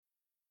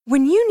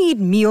When you need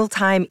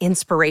mealtime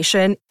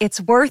inspiration,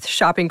 it's worth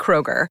shopping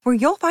Kroger, where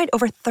you'll find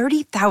over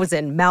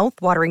 30,000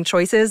 mouth-watering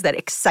choices that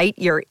excite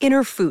your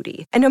inner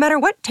foodie. And no matter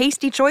what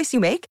tasty choice you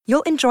make,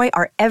 you'll enjoy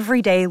our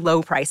everyday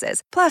low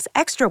prices, plus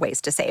extra ways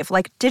to save,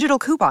 like digital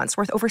coupons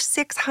worth over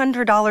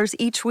 $600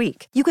 each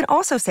week. You can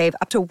also save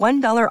up to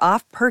 $1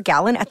 off per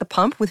gallon at the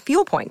pump with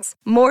fuel points.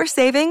 More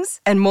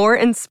savings and more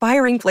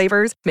inspiring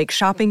flavors make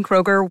shopping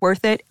Kroger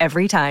worth it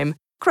every time.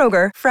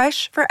 Kroger,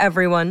 fresh for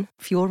everyone.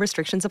 Fuel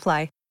restrictions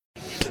apply.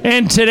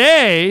 And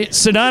today,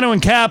 Sedano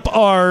and Cap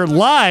are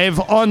live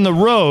on the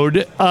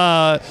road.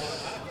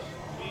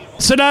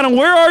 Sedano,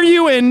 where are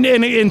you?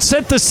 And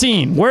set the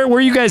scene. Where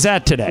are you guys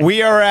at today?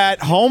 We are at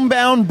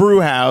Homebound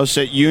Brewhouse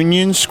at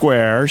Union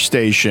Square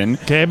Station.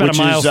 Okay, about a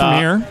mile from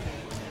here.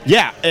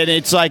 Yeah, and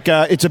it's like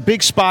it's a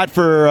big spot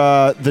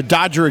for the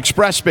Dodger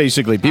Express,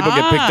 basically. People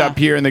get picked up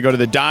here and they go to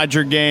the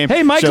Dodger game.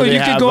 Hey, Michael,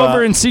 you could go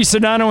over and see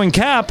Sedano and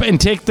Cap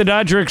and take the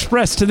Dodger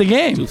Express to the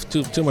game.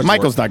 Too much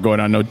Michael's work. not going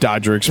on no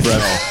Dodger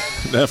Express.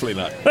 Definitely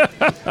not.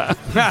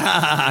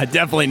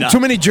 Definitely not. Too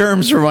many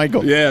germs for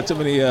Michael. Yeah, too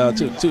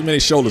many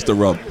shoulders to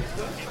rub.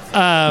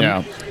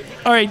 Yeah.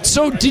 All right,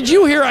 so did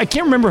you hear, I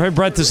can't remember if I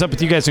brought this up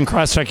with you guys in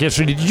Crosstalk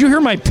yesterday. Did you hear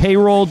my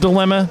payroll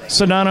dilemma,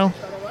 Sedano?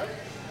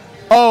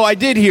 Oh, I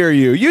did hear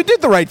you. You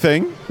did the right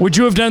thing. Would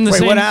you have done the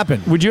same? What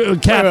happened? Would you,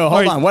 Cap?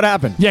 Hold on. What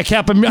happened? Yeah,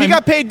 Cap. He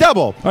got paid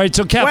double. All right,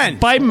 so Cap.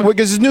 When?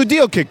 Because his new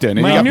deal kicked in. And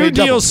he My got new paid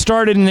deal double.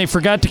 started, and they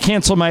forgot to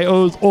cancel my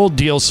old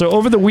deal. So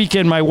over the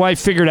weekend, my wife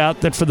figured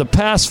out that for the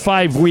past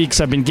 5 weeks,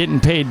 I've been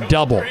getting paid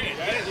double.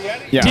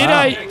 Yeah.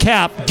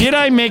 Did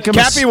I make a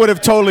Cappy would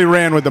have totally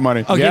ran with the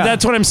money. Okay, Yeah.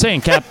 that's what I'm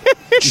saying, Cap.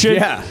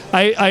 Yeah.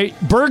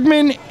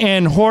 Bergman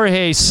and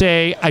Jorge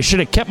say I should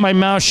have kept my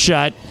mouth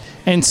shut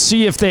and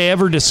see if they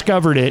ever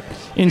discovered it.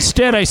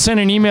 Instead, I sent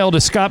an email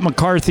to Scott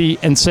McCarthy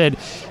and said,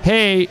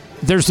 hey,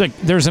 there's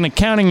an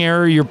accounting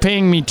error. You're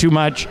paying me too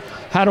much.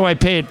 How do I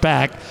pay it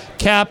back?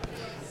 Cap,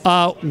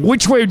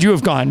 which way would you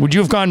have gone? Would you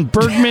have gone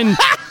Bergman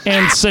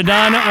and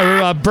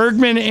Sedano, or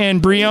Bergman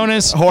and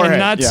Briones Jorge, and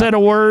not yeah. said a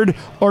word?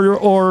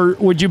 Or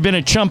would you have been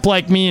a chump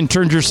like me and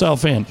turned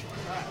yourself in?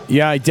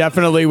 Yeah, I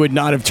definitely would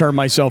not have turned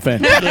myself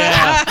in.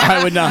 Yeah.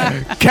 I would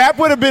not. Cap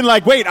would have been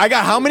like, wait, I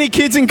got how many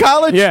kids in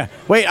college? Yeah.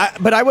 Wait,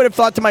 but I would have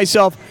thought to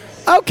myself,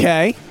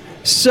 okay,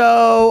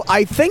 so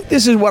I think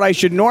this is what I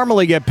should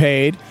normally get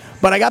paid,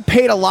 but I got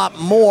paid a lot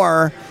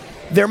more.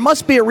 There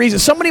must be a reason.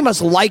 Somebody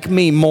must like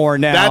me more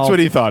now. That's what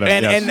he thought of,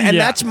 And, yes. and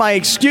Yeah. that's my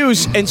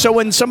excuse. And so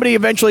when somebody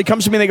eventually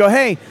comes to me and they go,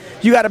 hey,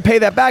 you got to pay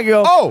that back, I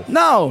go, Oh.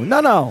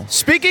 no.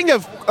 Speaking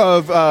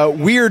of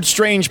weird,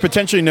 strange,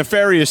 potentially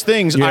nefarious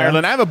things, Yeah.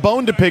 Ireland, I have a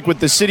bone to pick with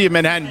the city of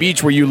Manhattan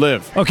Beach where you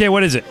live. Okay,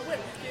 what is it?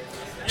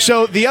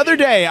 So the other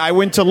day, I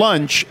went to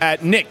lunch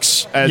at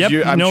Nick's, as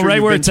Yep, I'm know sure right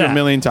you've where been it's to at. a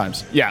million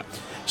times. Yeah.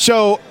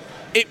 So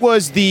it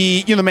was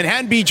the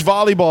Manhattan Beach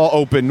Volleyball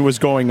Open was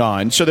going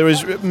on. So there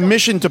was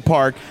Mission to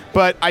Park,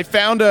 but I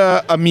found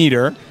a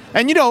meter.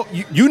 And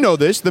you know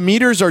this, the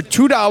meters are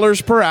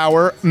 $2 per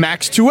hour,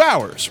 max 2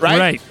 hours, right?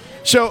 Right.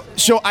 So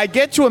I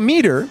get to a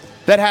meter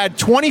that had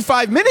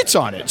 25 minutes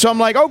on it. So I'm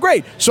like, oh,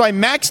 great. So I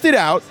maxed it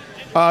out.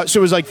 So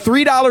it was like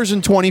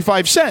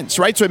 $3.25,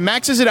 right? So it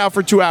maxes it out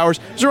for 2 hours.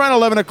 It was around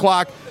 11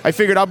 o'clock. I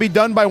figured I'll be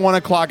done by 1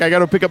 o'clock. I got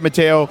to pick up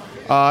Mateo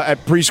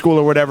at preschool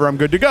or whatever. I'm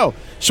good to go.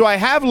 So I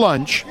have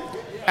lunch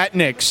at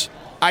Nick's.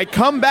 I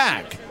come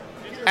back.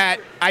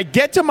 I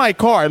get to my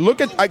car. I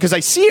look at, because I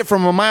see it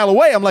from a mile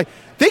away. I'm like,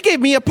 they gave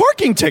me a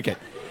parking ticket.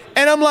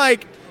 And I'm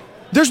like,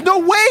 there's no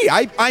way.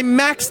 I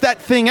maxed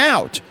that thing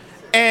out.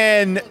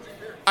 And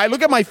I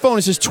look at my phone.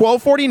 It says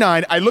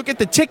 $12.49. I look at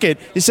the ticket.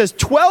 It says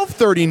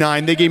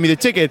 $12.39. They gave me the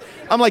ticket.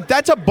 I'm like,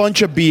 that's a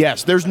bunch of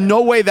BS. There's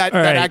no way that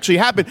All right. actually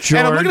happened. And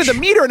I'm looking at George.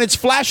 the meter, and it's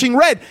flashing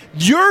red.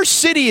 Your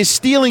city is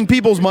stealing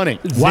people's money.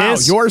 Wow,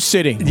 This- you're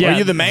sitting. Yeah, Are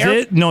you the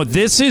mayor? No,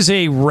 this is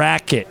a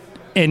racket.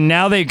 And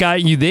now they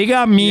got you. They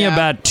got me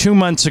about 2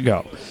 months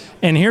ago.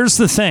 And here's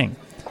the thing.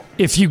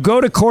 If you go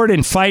to court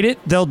and fight it,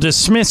 they'll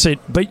dismiss it.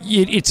 But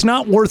it's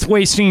not worth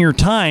wasting your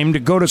time to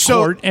go to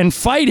court and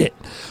fight it.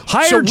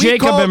 Hire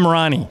Jacob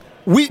Imrani.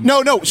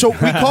 So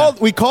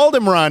we called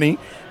Imrani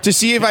to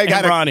see if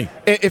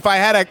I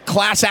had a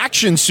class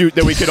action suit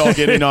that we could all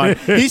get in on.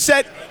 He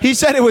said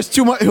it was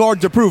too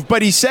hard to prove,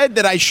 but he said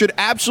that I should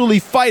absolutely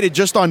fight it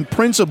just on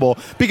principle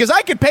because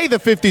I could pay the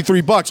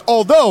 $53.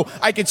 Although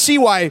I could see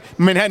why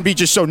Manhattan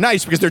Beach is so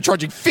nice because they're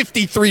charging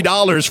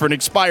 $53 for an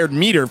expired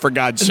meter, for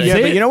God's sake.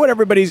 Yeah, but you know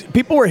what?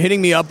 People were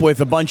hitting me up with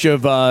a bunch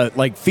of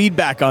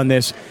feedback on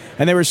this,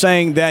 and they were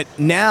saying that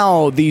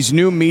now these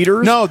new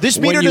meters. No, this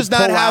meter does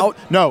not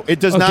have. No,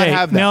 it does not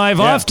have that. Now, I've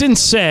often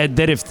said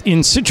that if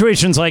in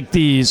situations like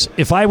these,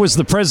 if I was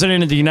the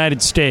president of the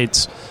United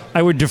States,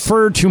 I would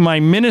defer to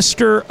my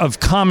minister of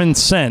common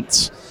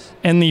sense,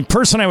 and the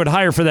person I would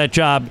hire for that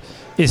job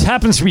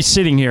happens to be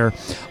sitting here.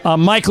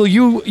 Michael,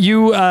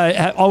 you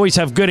always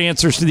have good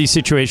answers to these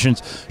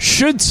situations.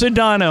 Should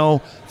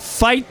Sedano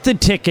fight the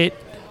ticket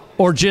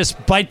or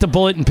just bite the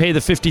bullet and pay the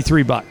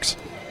 $53?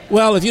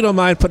 Well, if you don't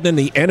mind putting in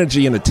the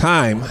energy and the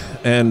time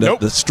and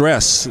Nope. the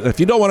stress, if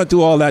you don't want to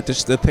do all that,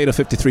 just pay the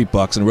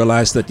 $53 and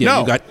realize that you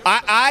got.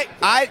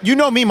 I, you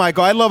know me,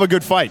 Michael. I love a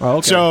good fight. Oh,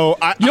 okay. So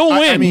You'll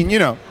win. I mean, you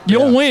know,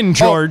 You'll win,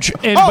 George.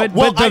 But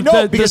I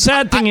know, the because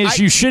sad thing is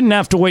you shouldn't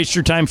have to waste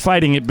your time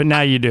fighting it, but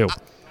now you do.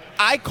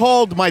 I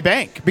called my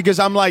bank because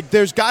I'm like,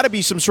 there's got to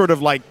be some sort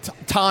of like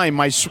time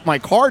my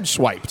card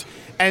swiped,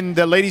 and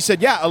the lady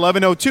said, yeah,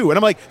 11:02, and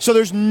I'm like, so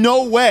there's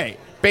no way.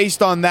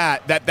 Based on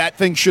that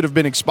thing should have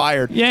been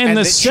expired. Yeah, and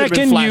the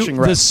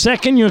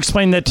second you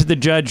explain that to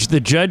the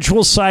judge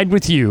will side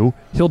with you.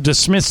 He'll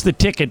dismiss the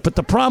ticket. But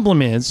the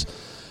problem is,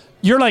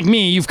 you're like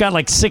me. You've got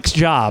like 6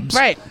 jobs,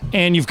 right?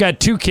 And you've got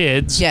 2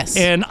 kids. Yes.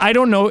 And I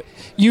don't know.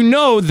 You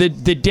know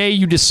that the day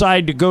you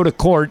decide to go to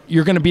court,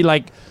 you're going to be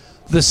like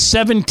the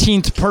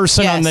 17th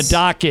person on the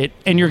docket,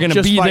 and you're going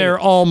to be there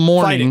all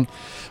morning.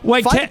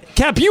 Wait,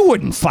 Cap, you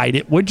wouldn't fight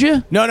it, would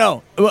you?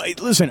 No. Well,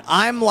 listen,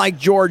 I'm like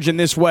George in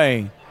this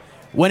way.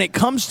 When it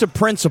comes to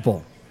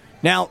principle,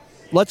 now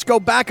let's go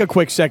back a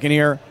quick second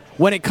here.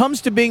 When it comes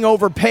to being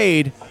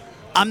overpaid,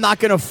 I'm not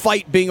going to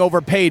fight being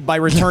overpaid by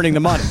returning the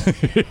money.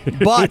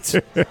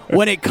 But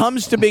when it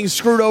comes to being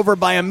screwed over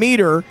by a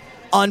meter,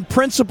 on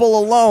principle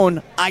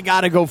alone, I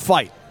got to go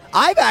fight.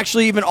 I've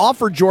actually even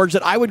offered George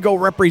that I would go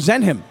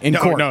represent him in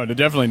court. No,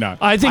 definitely not.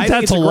 I think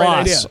that's it's a great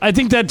loss. idea. I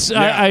think that's. Yeah,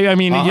 I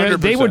mean, 100%.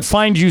 they would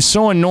find you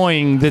so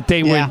annoying that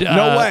they would.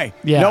 No way.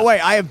 Yeah. No way.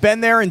 I have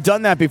been there and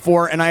done that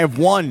before, and I have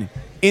won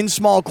in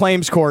small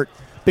claims court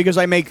because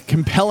I make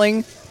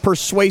compelling,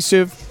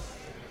 persuasive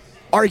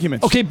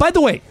arguments. Okay, by the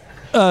way,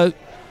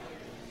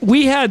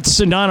 we had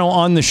Sedano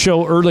on the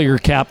show earlier,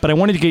 Cap, but I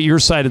wanted to get your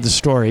side of the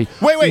story.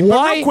 Wait,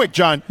 but real quick,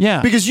 John.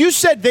 Yeah. Because you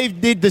said they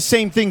did the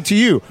same thing to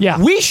you. Yeah.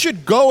 We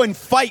should go and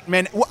fight,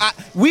 man.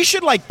 We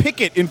should, like,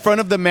 picket in front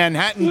of the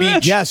Manhattan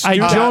Beach. Yes, I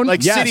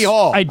don't. City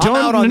Hall. I don't.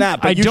 I'm out on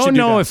that, but I you don't should do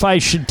know that. if I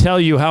should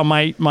tell you how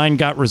mine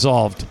got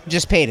resolved.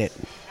 Just paid it.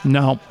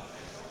 No.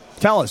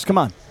 Tell us. Come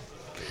on.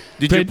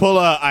 Did you pull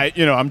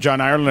I'm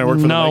John Ireland. I work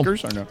for the No.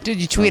 Lakers. Or no? Did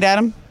you tweet at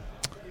him?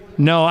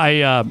 No,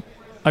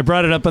 I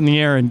brought it up on the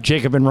air, and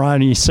Jacob and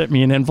Ronnie sent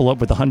me an envelope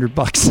with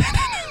 $100 in it.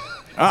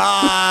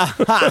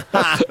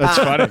 That's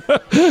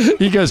funny.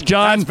 He goes,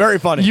 John, That's very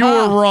funny. You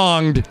were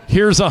wronged.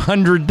 Here's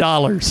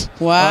 $100.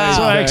 Wow.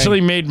 So I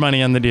actually made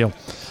money on the deal.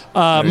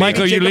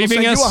 Michael, you Jacob will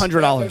leaving send us? you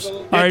 $100.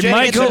 All right,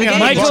 Jacob,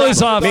 Michael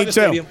is off. Me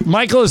too.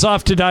 Michael is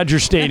off to Dodger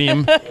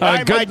Stadium.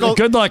 Michael.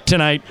 Good luck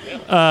tonight.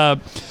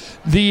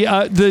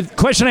 The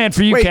question I had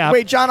for you, Cap.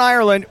 Wait, John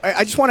Ireland,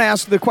 I just want to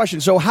ask the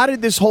question. So how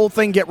did this whole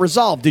thing get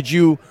resolved? Did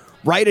you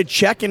write a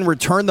check and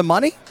return the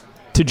money?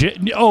 To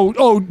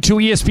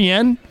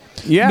ESPN?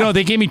 Yeah. No,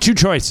 they gave me 2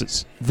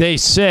 choices. They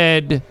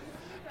said,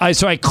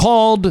 so I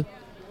called.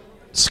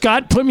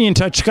 Scott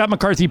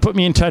McCarthy put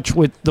me in touch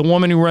with the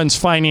woman who runs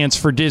finance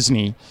for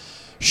Disney.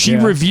 She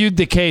reviewed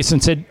the case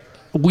and said,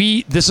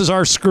 this is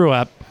our screw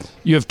up.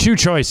 You have 2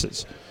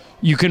 choices.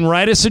 You can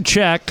write us a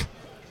check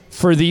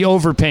for the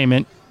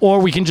overpayment,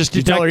 or we can just Did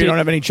you deduct tell her it. you don't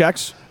have any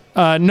checks?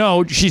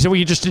 No, she said we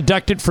can just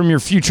deduct it from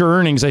your future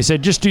earnings. I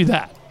said, just do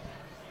that.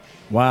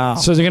 Wow.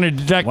 So they're going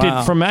to deduct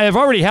it from. I've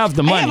already have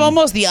the money. I have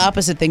almost the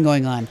opposite thing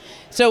going on.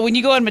 So when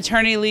you go on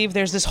maternity leave,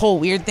 there's this whole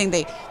weird thing.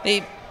 They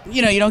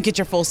you don't get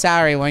your full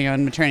salary when you're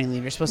on maternity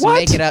leave. You're supposed to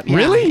make it up. Yeah.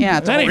 Really? Yeah.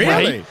 It's That a ain't whole-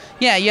 right.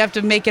 Yeah, you have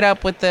to make it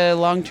up with the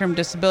long-term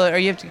disability, or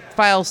you have to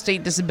file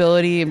state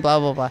disability and blah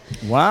blah blah.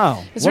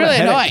 Wow. It's What a really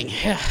headache. annoying.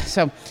 Yeah.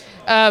 So,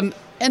 and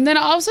then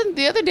all of a sudden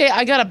the other day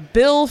I got a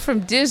bill from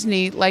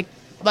Disney, like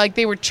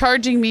they were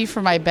charging me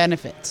for my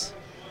benefits.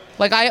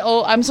 Like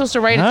I'm supposed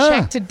to write a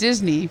check to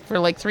Disney for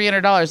like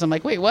 $300. I'm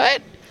like, wait,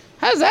 what?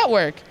 How does that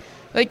work?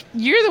 Like,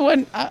 you're the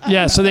one.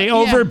 So they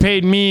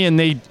overpaid me and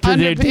they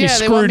they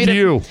screwed want me to-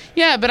 you.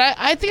 Yeah, but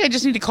I think I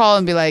just need to call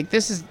and be like,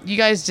 you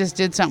guys just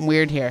did something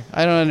weird here.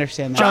 I don't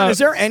understand that. John, is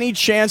there any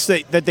chance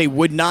that they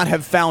would not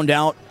have found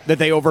out that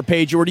they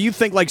overpaid you? Or do you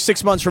think like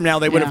 6 months from now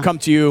they would have come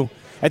to you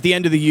at the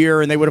end of the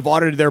year and they would have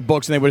audited their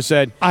books and they would have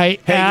said, hey,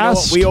 you know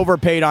what? We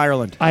overpaid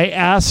Ireland. I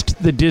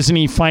asked the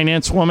Disney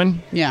finance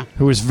woman,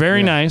 who was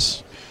very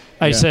nice.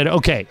 I said,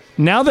 okay,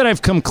 now that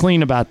I've come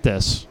clean about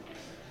this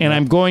and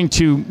I'm going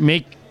to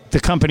make the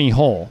company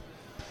whole,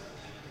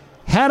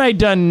 had I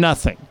done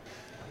nothing,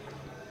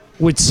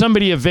 would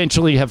somebody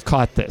eventually have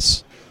caught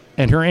this?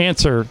 And her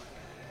answer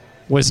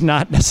was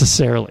not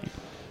necessarily.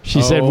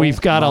 She said,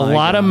 we've got a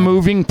lot of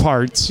moving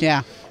parts.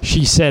 Yeah.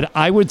 She said,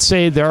 I would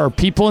say there are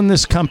people in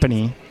this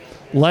company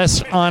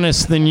less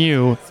honest than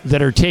you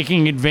that are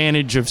taking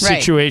advantage of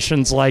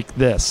situations like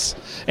this.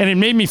 And it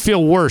made me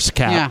feel worse,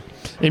 Cap. Yeah.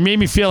 It made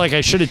me feel like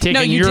I should have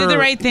taken you did the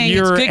right thing. It's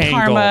your good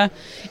angle. karma.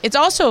 It's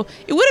also,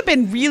 it would have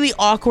been really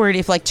awkward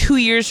if like 2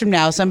 years from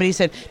now somebody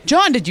said,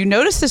 John, did you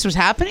notice this was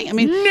happening? I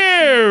mean,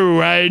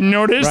 no, I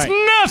noticed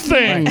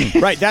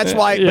nothing. Right. That's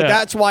why. But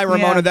that's why,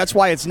 Ramona. Yeah. That's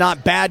why it's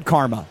not bad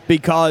karma,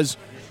 because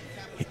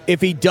if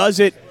he does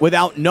it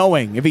without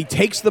knowing, if he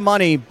takes the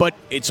money, but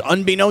it's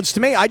unbeknownst to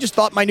me, I just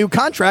thought my new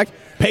contract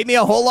paid me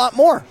a whole lot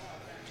more.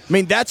 I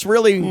mean, that's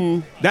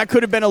really that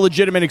could have been a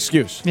legitimate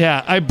excuse.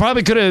 Yeah, I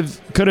probably could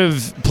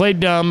have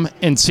played dumb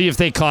and see if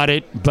they caught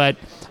it, but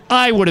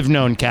I would have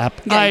known, Cap.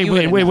 Yeah, I you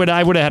would've would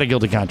have had a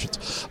guilty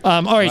conscience.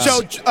 All right.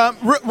 So,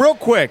 real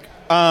quick,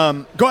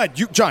 go ahead,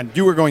 John.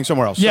 You were going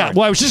somewhere else. Yeah, Sorry.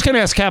 well, I was just going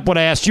to ask Cap what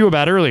I asked you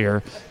about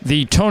earlier,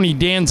 the Tony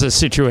Danza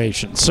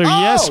situation. So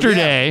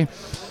yesterday,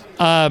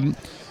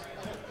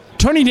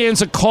 Tony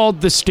Danza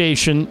called the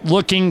station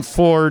looking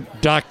for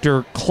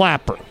Dr.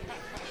 Clapper.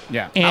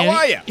 Yeah. And How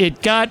are you?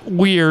 it got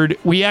weird.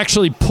 We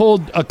actually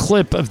pulled a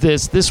clip of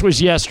this. This was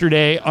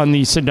yesterday on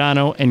the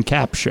Sedano and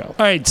Cap show.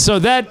 All right, so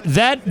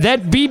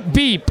that beep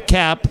beep,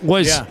 Cap,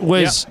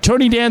 was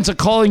Tony Danza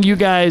calling you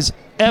guys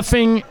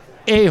effing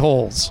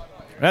a-holes.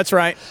 That's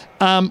right.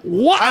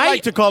 Why? I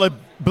like to call it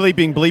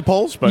bleeping bleep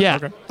holes, but Yeah,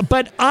 okay.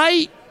 but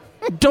I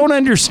don't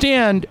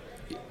understand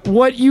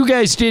what you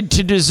guys did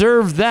to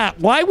deserve that.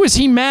 Why was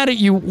he mad at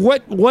you?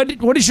 What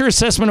is your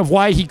assessment of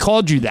why he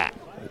called you that?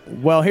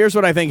 Well, here's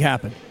what I think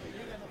happened.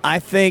 I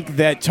think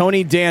that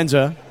Tony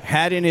Danza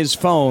had in his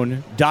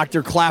phone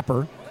Dr.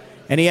 Clapper,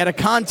 and he had a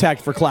contact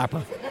for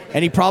Clapper.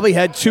 And he probably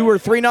had 2 or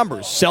 3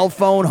 numbers, cell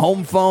phone,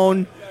 home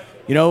phone,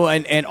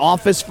 and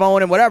office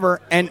phone and whatever.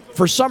 And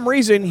for some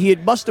reason, he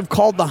must have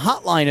called the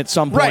hotline at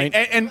some point. Right,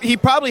 and he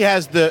probably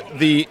has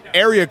the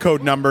area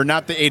code number,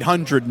 not the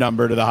 800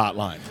 number to the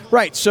hotline.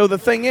 Right, so the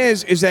thing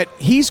is that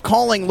he's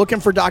calling, looking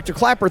for Dr.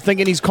 Clapper,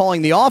 thinking he's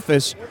calling the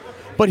office.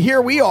 But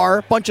here we are,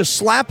 a bunch of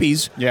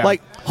slappies,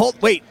 like,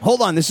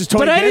 hold on, this is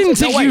Tony But Danza? I didn't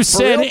think No, wait, you for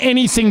said real?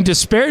 anything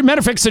disparate. Matter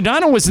of fact,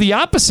 Sedano was the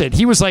opposite.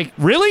 He was like,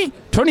 really?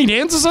 Tony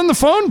Danza's on the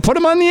phone? Put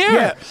him on the air.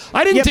 Yeah.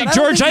 I didn't Yeah, think, but I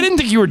don't George, think I didn't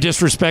think you were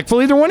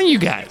disrespectful, either one of you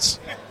guys.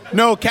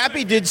 No,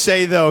 Cappy did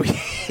say, though,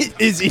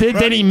 is he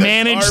Did he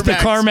manage the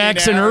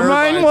CarMax in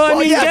Irvine? Well, I Well,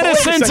 mean, yeah, get but a wait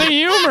a sense of second.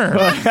 humor.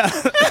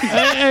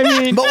 I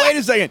mean, But wait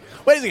a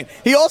second.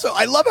 He also,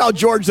 I love how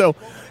George, though,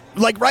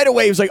 like right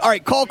away, he was like, all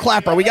right, call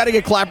Clapper. We got to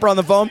get Clapper on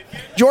the phone.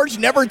 George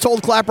never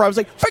told Clapper. I was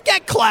like,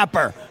 forget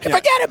Clapper.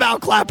 Forget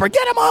about Clapper.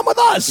 Get him on with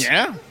us.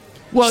 Yeah.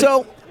 well,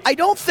 So I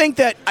don't think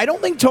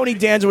Tony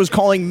Danza was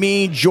calling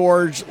me,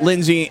 George,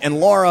 Lindsay, and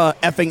Laura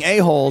effing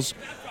a-holes.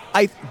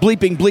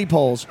 Bleeping bleep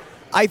holes.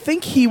 I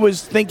think he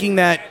was thinking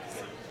that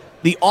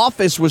the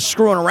office was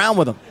screwing around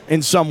with him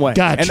in some way.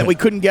 Gotcha. And that we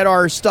couldn't get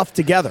our stuff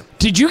together.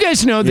 did you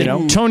guys know that You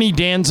know? Tony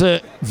Danza,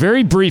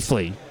 very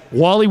briefly,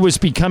 while he was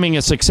becoming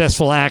a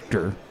successful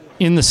actor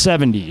in the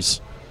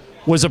 70s,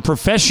 was a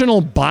professional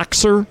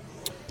boxer?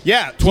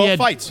 Yeah, He 12 had,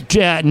 fights.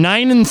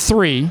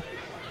 9-3.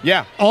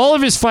 Yeah. All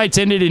of his fights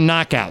ended in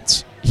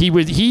knockouts.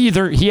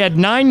 He had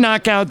 9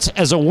 knockouts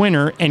as a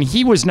winner, and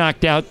he was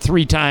knocked out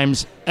 3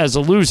 times as a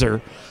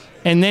loser,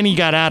 and then he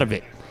got out of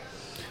it.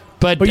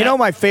 But you know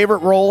my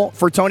favorite role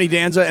for Tony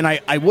Danza, and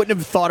I wouldn't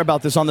have thought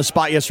about this on the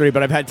spot yesterday,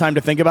 but I've had time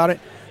to think about it.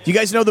 Do you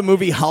guys know the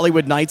movie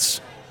Hollywood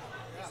Nights?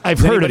 I've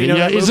heard of anybody it. know Yeah,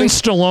 that movie? isn't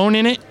Stallone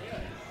in it?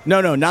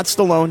 No, not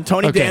Stallone.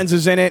 Tony Okay.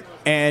 Danza's in it,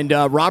 and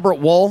Robert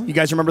Wool. You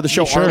guys remember the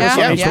show Sure. Arliss on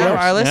Yeah, HBO?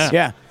 yeah, Arliss. Yeah.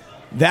 Yeah.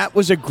 That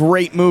was a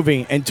great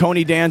movie, and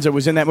Tony Danza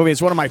was in that movie.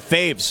 It's one of my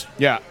faves.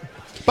 Yeah.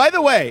 By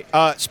the way,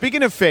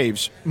 speaking of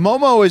faves,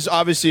 Momo is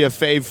obviously a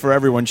fave for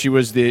everyone. She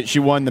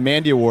won the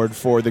Mandy Award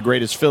for the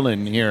greatest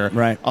fill-in here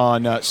Right.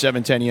 on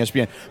 710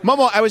 ESPN.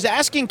 Momo, I was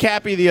asking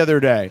Cappy the other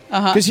day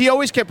because he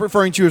always kept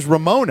referring to you as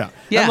Ramona.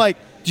 Yeah. I'm like,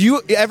 do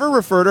you ever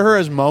refer to her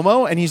as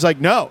Momo? And he's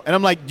like, no. And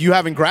I'm like, you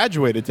haven't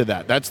graduated to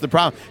that. That's the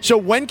problem. So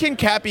when can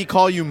Cappy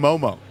call you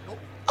Momo?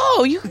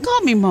 Oh, you can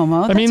call me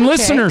Momo. I mean, That's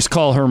okay. listeners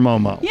call her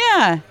Momo.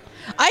 Yeah.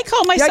 I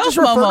call myself just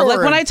refer to Momo. Like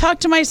her. when I talk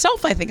to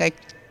myself, I think I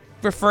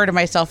refer to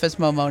myself as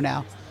Momo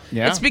now.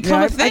 Yeah? It's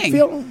become a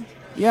thing.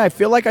 I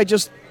feel like I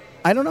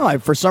don't know.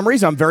 For some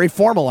reason, I'm very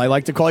formal. I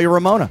like to call you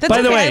Ramona. That's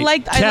By the okay. way, I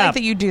like Cap,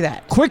 that you do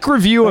that. Quick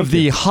review of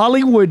the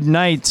Hollywood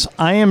Nights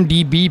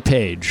IMDb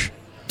page.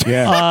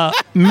 Yeah.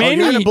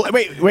 Many,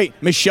 Wait.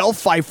 Michelle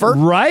Pfeiffer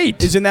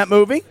right. is in that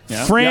movie?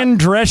 Fran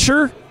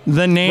Drescher,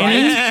 the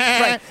nanny.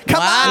 Right. Come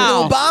Wow.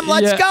 on, new bomb.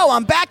 Let's Yeah. go.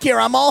 I'm back here.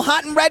 I'm all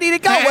hot and ready to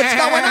go. What's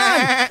going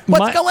on? My-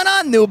 What's going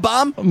on, new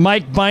bomb?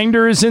 Mike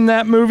Binder is in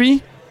that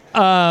movie.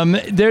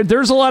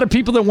 There's a lot of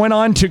people that went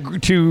on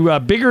to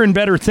bigger and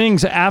better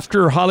things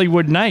after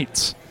Hollywood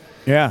Nights.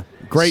 Yeah.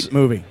 Great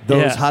movie.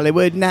 Those Yeah.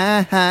 Hollywood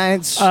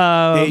nights,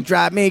 they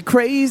drive me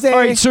crazy. All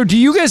right, so do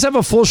you guys have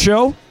a full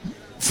show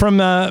from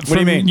do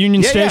you mean?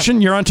 Union Yeah, yeah.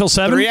 Station? You're on till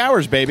 7? 3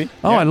 hours, baby.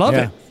 Oh, I love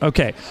Yeah. it.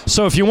 Okay,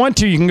 so if you want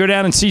to, you can go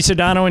down and see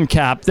Sedano and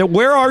Cap.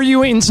 Where are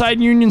you inside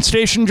Union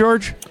Station,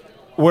 George?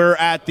 We're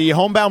at the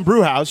Homebound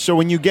Brew House, so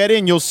when you get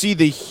in, you'll see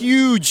the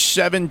huge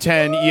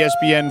 710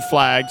 ESPN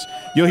flags.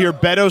 You'll hear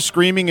Beto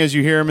screaming as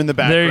you hear him in the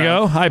background. There you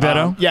go. Hi,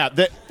 Beto.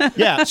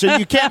 Yeah, so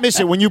you can't miss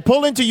it. When you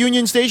pull into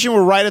Union Station,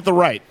 we're right at the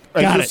right.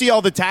 Got You'll it. see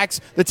all the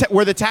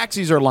where the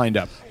taxis are lined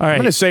up. All right. I'm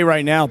going to say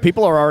right now,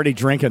 people are already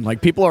drinking.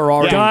 Like, people are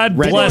already God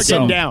ready bless to go.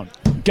 them. Down.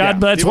 God, Yeah,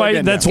 that's people are why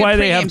getting that's down. why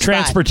Good they have pregame spot.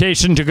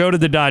 transportation to go to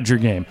the Dodger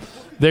game.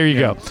 There you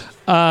go.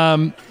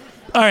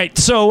 All right,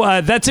 so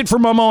that's it for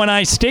Momo and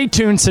I. Stay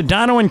tuned.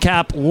 Sedano and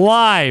Cap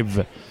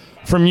live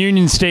from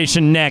Union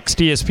Station next,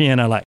 ESPN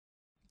LA.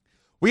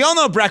 We all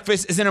know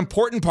breakfast is an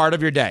important part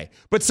of your day,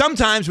 but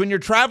sometimes when you're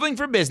traveling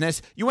for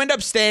business, you end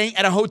up staying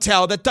at a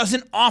hotel that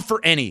doesn't offer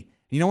any.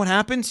 You know what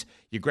happens?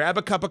 You grab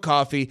a cup of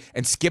coffee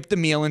and skip the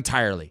meal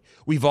entirely.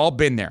 We've all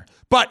been there.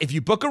 But if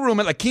you book a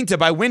room at La Quinta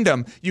by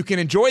Wyndham, you can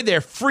enjoy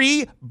their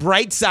free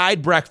Bright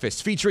Side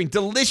breakfast featuring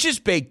delicious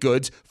baked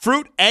goods,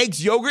 fruit,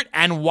 eggs, yogurt,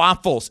 and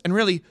waffles. And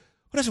really,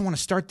 who doesn't want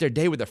to start their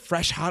day with a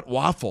fresh, hot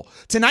waffle?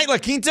 Tonight, La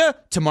Quinta,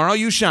 tomorrow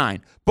you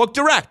shine. Book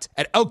direct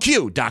at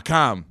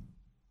LQ.com.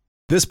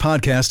 This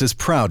podcast is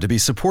proud to be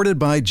supported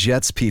by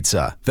Jets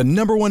Pizza, the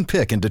 #1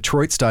 pick in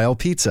Detroit-style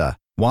pizza.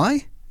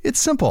 Why? It's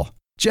simple.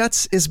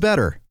 Jets is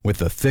better. With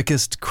the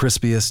thickest,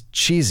 crispiest,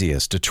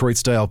 cheesiest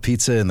Detroit-style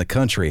pizza in the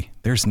country,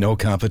 there's no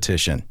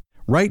competition.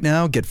 Right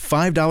now, get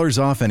 $5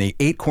 off any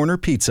 8-corner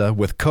pizza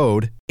with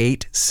code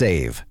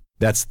 8SAVE.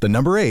 That's the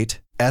number 8,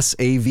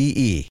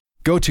 SAVE.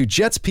 Go to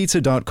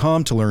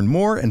jetspizza.com to learn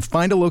more and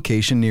find a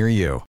location near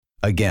you.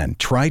 Again,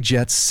 try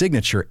Jet's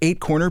signature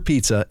 8-corner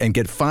pizza and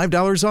get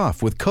 $5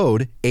 off with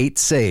code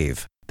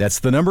 8SAVE. That's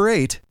the number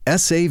 8,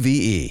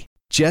 SAVE.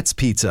 Jet's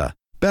Pizza.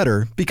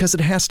 Better because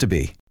it has to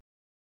be.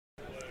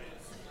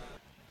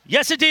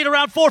 Yes, indeed,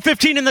 around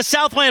 4:15 in the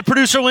Southland,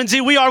 producer Lindsay.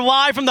 We are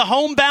live from the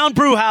Homebound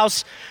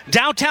Brewhouse,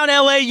 downtown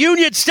LA,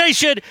 Union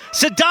Station.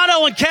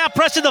 Sedano and Cap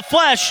pressing the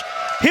flesh.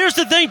 Here's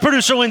the thing,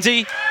 producer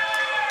Lindsay.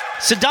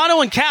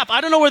 Sedano and Cap,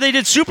 I don't know where they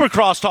did Super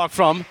Crosstalk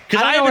from,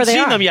 because I haven't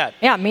seen them yet.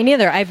 Yeah, me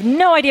neither. I have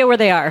no idea where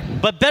they are.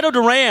 But Beto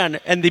Duran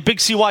and the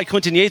big CY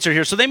Quentin Yates are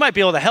here, so they might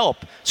be able to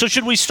help. So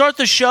should we start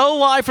the show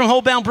live from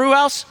Homebound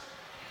Brewhouse?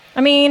 I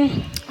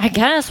mean, I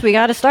guess we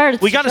got to start.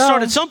 We got to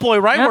start at some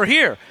point, right? Yep. We're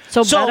here.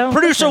 So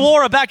producer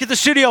Laura back at the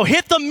studio.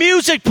 Hit the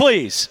music,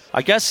 please.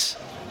 I guess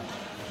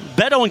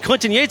Beto and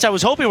Quentin Yates, I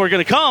was hoping were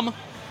going to come.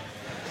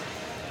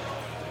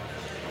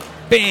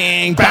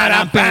 Bing,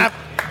 ba-da-bap.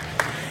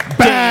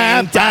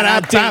 Bam,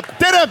 da-da-dap.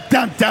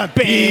 Da-da-dap-dap.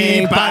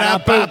 Bing,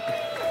 ba-da-bap.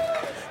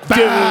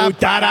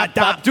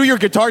 Do-da-da-dap. Do your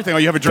guitar thing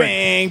while you have a drink.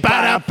 Bing,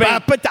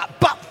 ba-da-bap.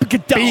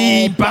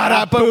 Bing,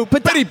 ba-da-boop.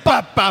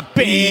 Ba-dee-bop-bop.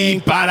 Bing,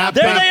 ba-da-bap.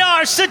 There they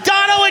are,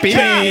 Sedano and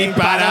Cap. Bing,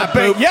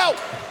 ba-da-boop. Yo.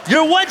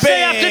 Your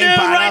Wednesday afternoon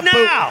right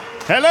now.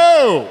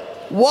 Hello.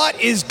 What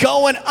is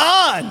going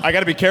on? I got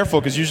to be careful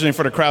because usually in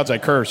front of crowds I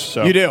curse.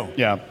 So. You do?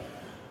 Yeah. All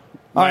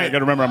right. I got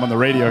to remember I'm on the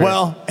radio here.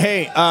 Well,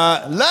 hey,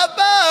 Love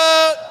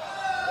Boat.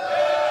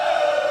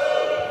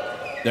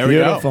 There we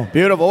go.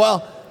 Beautiful.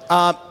 Well,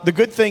 the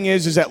good thing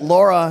is that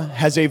Laura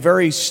has a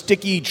very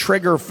sticky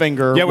trigger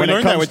finger. Yeah, we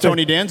learned that with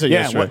Tony Danza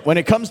yesterday. When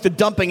it comes to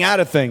dumping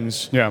out of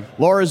things,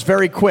 Laura's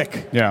very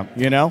quick. Yeah.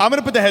 You know? I'm going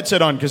to put the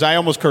headset on because I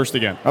almost cursed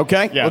again.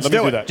 Okay. Yeah, let's let me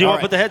do do it. that. Do you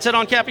want to put the headset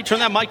on, Cappy? Turn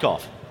that mic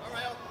off.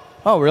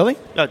 Oh, really?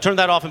 Yeah, turn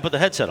that off and put the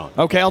headset on.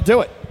 Okay, I'll do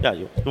it. Yeah,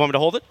 you want me to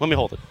hold it? Let me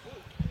hold it.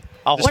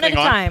 One at a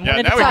time. Yeah,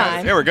 one at a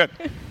time. There we're good.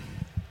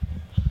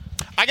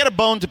 I got a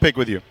bone to pick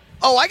with you.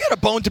 Oh, I got a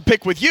bone to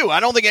pick with you.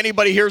 I don't think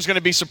anybody here is going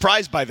to be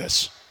surprised by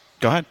this.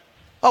 Go ahead.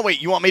 Oh, wait,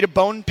 you want me to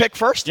bone pick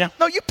first? Yeah.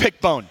 No, you pick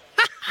bone.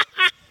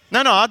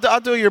 No, I'll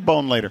do your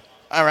bone later.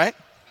 All right.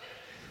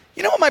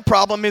 You know what my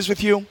problem is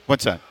with you?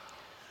 What's that?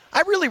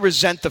 I really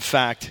resent the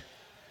fact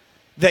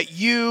that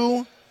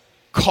you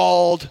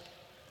called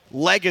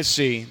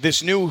Legacy,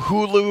 this new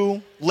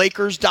Hulu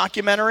Lakers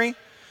documentary,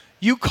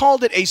 you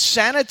called it a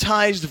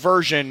sanitized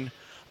version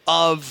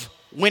of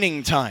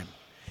Winning Time.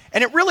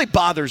 And it really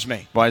bothers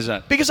me. Why is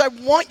that? Because I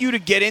want you to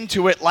get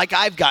into it like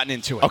I've gotten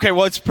into it. Okay,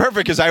 well, it's perfect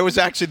because I was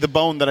actually the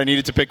bone that I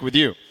needed to pick with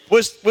you.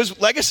 Was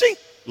Legacy?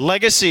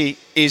 Legacy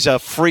is a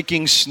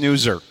freaking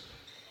snoozer.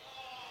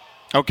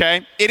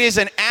 Okay? It is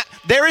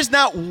there is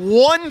not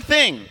one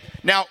thing.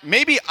 Now,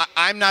 maybe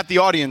I'm not the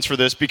audience for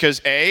this because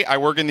A, I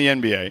work in the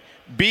NBA.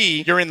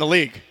 B, you're in the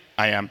league.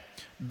 I am.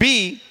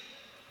 B,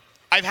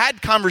 I've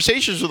had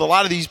conversations with a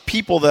lot of these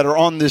people that are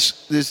on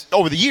this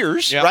over the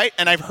years, right?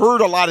 And I've heard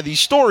a lot of these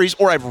stories,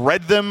 or I've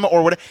read them,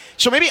 or whatever.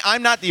 So maybe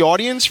I'm not the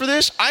audience for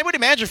this. I would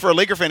imagine for a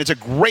Laker fan, it's a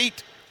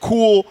great,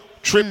 cool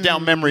trip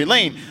down memory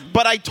lane.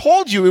 But I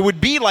told you it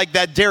would be like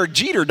that Derek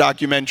Jeter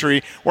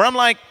documentary where I'm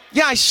like,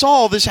 yeah, I saw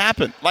all this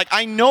happen. Like,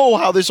 I know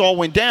how this all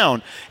went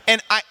down.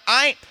 And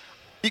I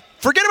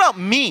forget about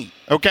me,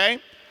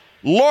 okay?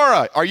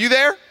 Laura, are you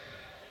there?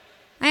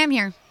 I am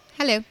here.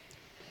 Hello.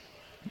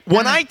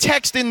 When I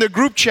text in the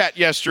group chat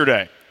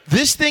yesterday,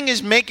 this thing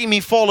is making me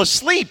fall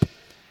asleep.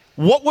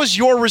 What was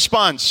your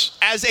response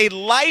as a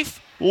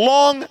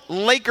lifelong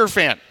Laker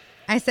fan?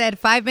 I said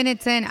 5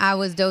 minutes in, I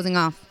was dozing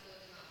off.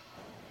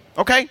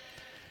 Okay.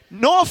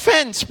 No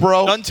offense,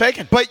 bro. None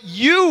taken. But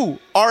you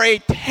are a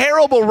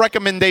terrible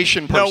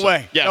recommendation person. No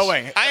way. Yes. No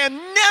way. I am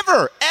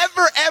never,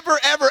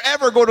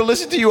 ever going to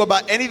listen to you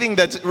about anything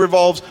that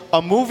revolves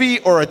a movie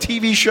or a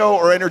TV show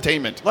or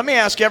entertainment. Let me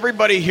ask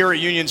everybody here at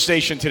Union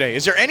Station today.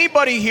 Is there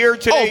anybody here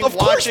today of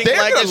course, watching they're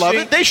Legacy? Gonna love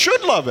it. They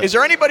should love it. Is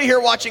there anybody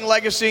here watching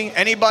Legacy?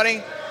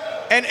 Anybody?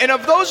 And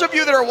of those of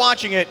you that are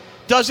watching it,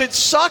 does it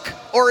suck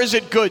or is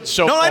it good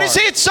so far? No, I didn't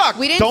say it sucked.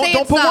 We didn't don't say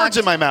don't it put sucked. words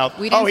in my mouth.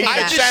 We didn't say I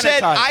that. just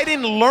said I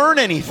didn't learn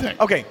anything.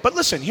 Okay, but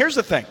listen, here's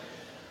the thing.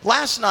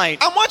 Last night,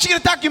 I'm watching a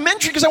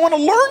documentary because I want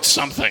to learn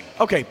something.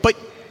 Okay, but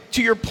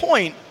to your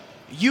point,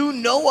 you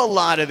know a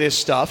lot of this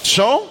stuff.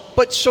 So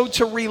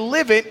to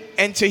relive it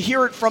and to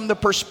hear it from the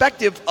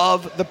perspective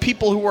of the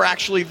people who were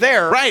actually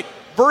there. Right.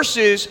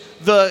 versus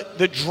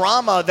the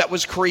drama that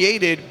was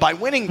created by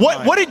Winning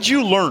Time. What did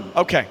you learn?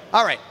 Okay.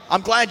 All right.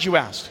 I'm glad you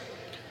asked.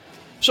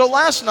 So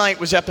last night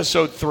was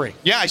episode 3.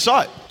 Yeah, I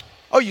saw it.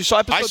 Oh, you saw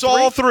episode 3? I saw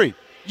all 3.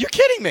 You're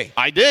kidding me.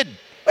 I did.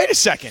 Wait a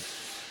second.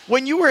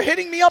 When you were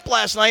hitting me up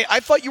last night, I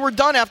thought you were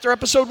done after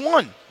episode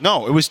 1.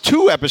 No, it was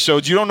 2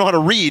 episodes. You don't know how to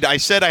read. I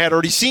said I had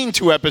already seen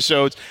 2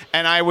 episodes,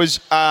 and I was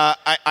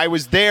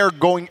there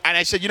going, and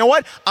I said, you know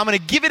what? I'm going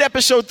to give it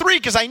episode 3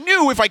 because I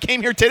knew if I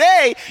came here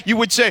today, you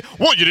would say,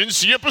 well, you didn't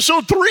see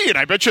episode 3, and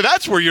I bet you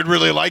that's where you'd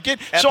really like it.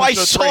 So I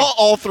saw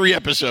all 3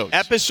 episodes.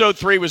 Episode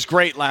 3 was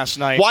great last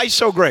night. Why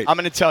so great? I'm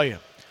going to tell you.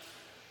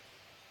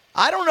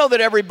 I don't know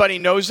that everybody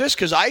knows this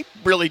because I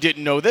really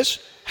didn't know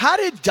this. How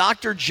did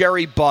Dr.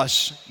 Jerry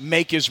Buss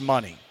make his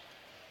money?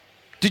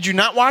 Did you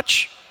not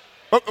watch?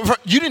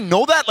 You didn't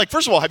know that? Like,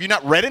 first of all, have you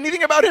not read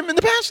anything about him in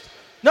the past?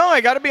 No,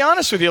 I got to be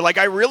honest with you. Like,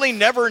 I really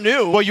never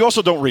knew. Well, you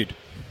also don't read.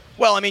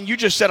 Well, I mean, you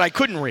just said I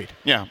couldn't read.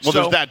 Yeah, well,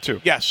 there's that too.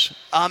 Yes.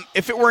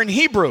 If it were in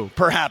Hebrew,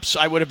 perhaps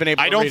I would have been able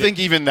to read it. I don't think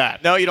even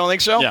that. No, you don't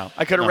think so? Yeah.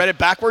 I could have read it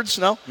backwards?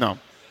 No? No.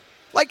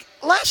 Like,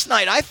 last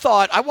night,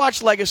 I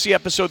watched Legacy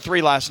episode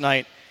 3 last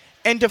night,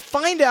 and to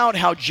find out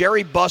how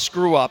Jerry Buss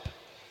grew up,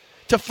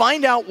 to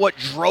find out what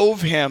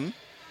drove him,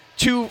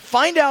 to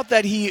find out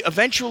that he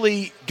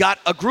eventually got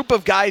a group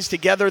of guys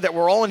together that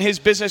were all in his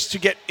business to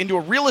get into a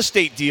real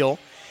estate deal,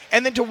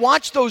 and then to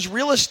watch those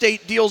real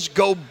estate deals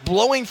go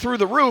blowing through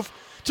the roof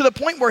to the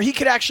point where he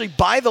could actually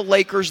buy the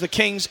Lakers, the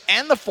Kings,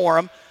 and the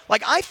Forum.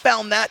 Like, I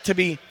found that to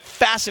be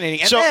fascinating.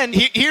 And so then,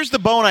 here's the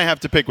bone I have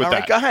to pick with all that.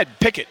 right, go ahead,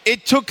 pick it.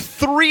 It took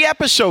 3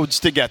 episodes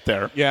to get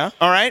there. Yeah.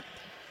 All right?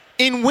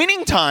 In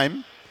Winning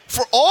Time,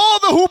 for all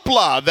the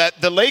hoopla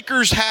that the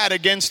Lakers had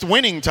against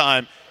Winning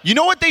Time, you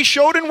know what they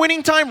showed in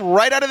Winning Time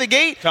right out of the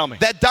gate? Tell me.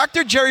 That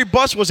Dr. Jerry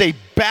Buss was a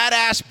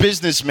badass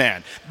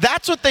businessman.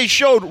 That's what they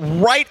showed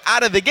right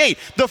out of the gate.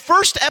 The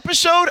first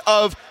episode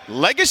of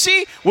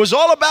Legacy was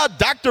all about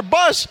Dr.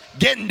 Buss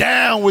getting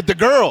down with the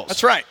girls.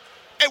 That's right.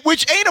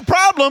 Which ain't a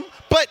problem,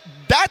 but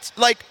that's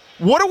like,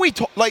 what are we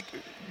like?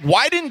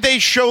 Why didn't they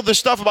show the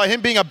stuff about him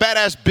being a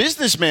badass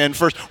businessman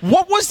first?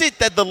 What was it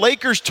that the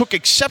Lakers took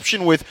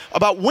exception with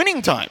about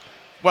Winning Time?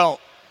 Well,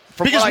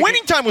 because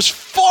Winning Time was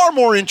far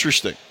more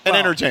interesting and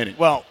entertaining.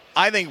 Well,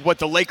 I think what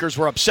the Lakers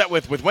were upset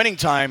with Winning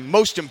Time,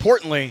 most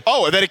importantly...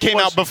 Oh, that it came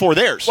out before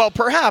theirs. Well,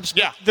 perhaps.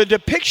 Yeah. The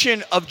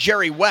depiction of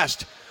Jerry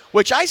West,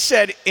 which I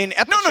said in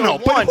episode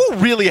 1... But who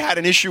really had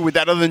an issue with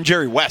that other than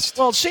Jerry West?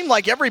 Well, it seemed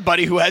like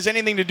everybody who has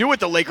anything to do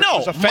with the Lakers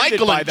was offended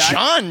Michael by and that.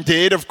 John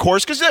did, of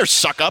course, because they're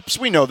suck-ups.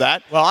 We know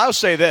that. Well, I'll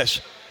say this.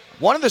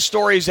 One of the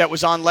stories that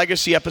was on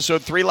Legacy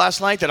episode 3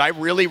 last night that I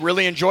really,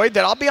 really enjoyed,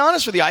 that I'll be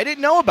honest with you, I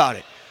didn't know about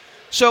it.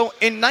 So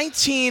in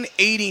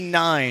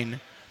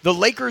 1989, the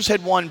Lakers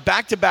had won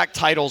back-to-back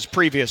titles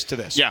previous to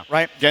this. Yeah.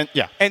 Right?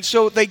 Yeah. And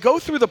so they go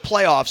through the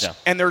playoffs,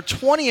 and they're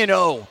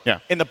 20-0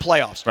 in the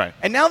playoffs. Right.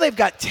 And now they've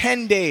got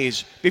 10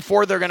 days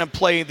before they're going to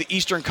play the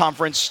Eastern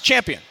Conference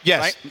champion.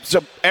 Yes. Right?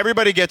 So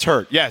everybody gets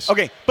hurt. Yes.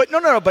 Okay. But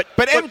no. But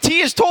MT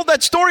has told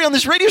that story on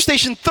this radio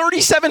station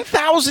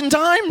 37,000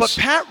 times. But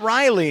Pat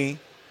Riley,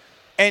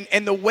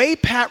 and the way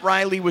Pat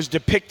Riley was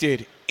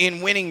depicted in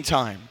Winning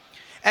Time,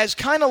 as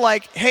kind of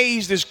like, hey,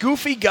 he's this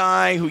goofy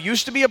guy who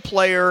used to be a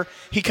player.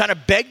 He kind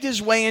of begged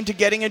his way into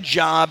getting a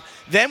job.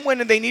 Then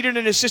when they needed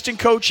an assistant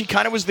coach, he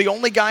kind of was the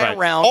only guy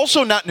around.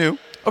 Also not new.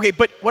 Okay,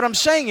 but what I'm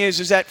saying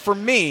is that for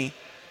me,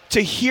 to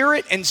hear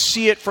it and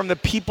see it from the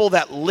people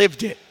that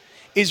lived it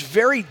is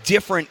very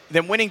different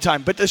than Winning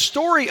Time. But the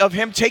story of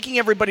him taking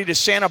everybody to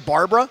Santa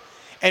Barbara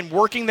and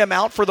working them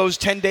out for those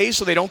 10 days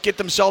so they don't get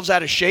themselves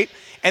out of shape,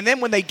 and then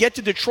when they get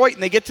to Detroit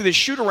and they get to this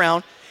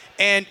shoot-around,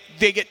 and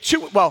they get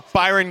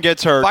Byron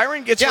gets hurt.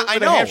 Byron gets hurt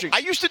with a hamstring. I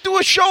used to do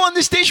a show on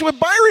this station with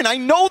Byron. I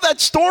know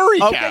that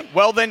story. Okay. Cap.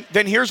 Well, then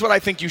here's what I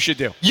think you should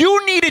do.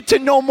 You needed to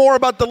know more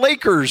about the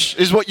Lakers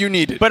is what you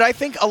needed. But I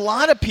think a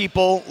lot of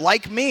people,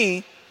 like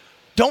me,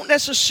 don't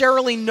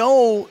necessarily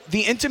know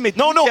the intimate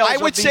details No, I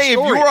would of these say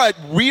stories. if you're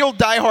a real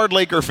diehard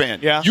Laker fan,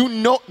 Yeah. you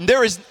know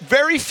there is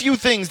very few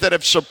things that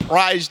have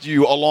surprised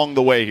you along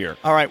the way here.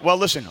 All right, well,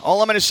 listen,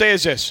 all I'm going to say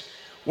is this.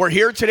 We're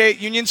here today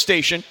at Union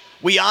Station.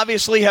 We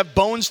obviously have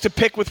bones to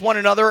pick with one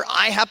another.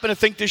 I happen to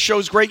think this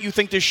show's great. You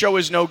think this show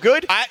is no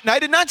good. I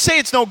did not say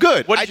it's no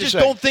good. What did I you just say?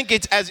 don't think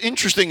it's as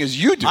interesting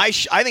as you do. I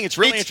think it's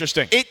really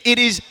interesting. It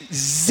is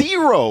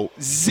zero.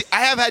 I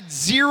have had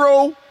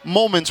 0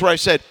 moments where I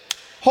said,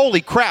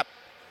 holy crap,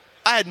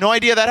 I had no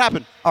idea that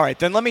happened. All right,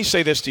 then let me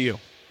say this to you.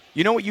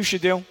 You know what you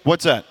should do?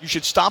 What's that? You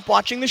should stop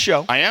watching the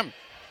show. I am.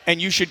 And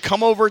you should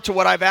come over to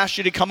what I've asked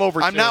you to come over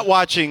to. I'm not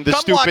watching the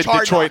Come stupid watch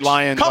Hard Detroit Knocks.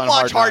 Lions Come on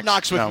watch Hard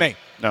Knocks. Knocks with me.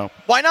 No.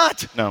 Why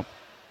not? No.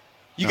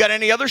 You got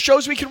any other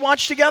shows we could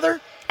watch together?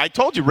 I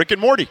told you, Rick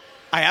and Morty.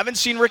 I haven't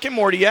seen Rick and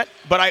Morty yet,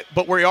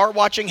 but we are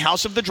watching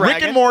House of the Dragon.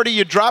 Rick and Morty,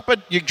 you drop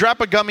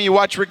a gummy, you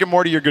watch Rick and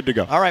Morty, you're good to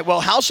go. All right,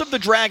 well, House of the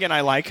Dragon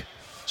I like,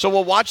 so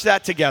we'll watch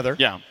that together.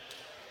 Yeah.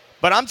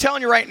 But I'm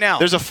telling you right now.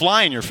 There's a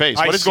fly in your face.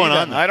 I What is see going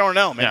that. on there? I don't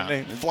know, man.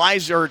 Yeah.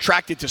 Flies are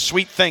attracted to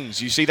sweet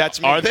things. You see,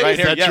 that's me. Are they? Right Is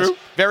here. that Yes. true?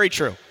 Very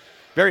true.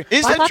 Very.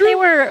 Is I that thought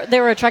true? they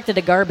were attracted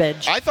to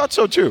garbage. I thought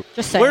so too.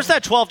 Just saying. Where's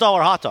that $12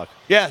 hot dog?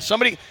 Yeah,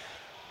 somebody.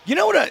 You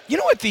know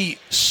what the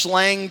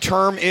slang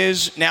term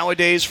is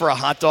nowadays for a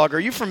hot dog? Are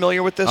you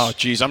familiar with this? Oh,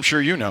 geez, I'm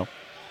sure you know.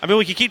 I mean,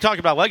 we could keep talking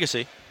about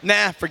legacy.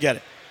 Nah, forget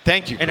it.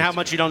 Thank you. And how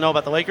much you don't know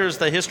about the Lakers,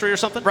 the history or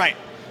something? Right.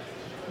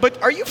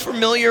 But are you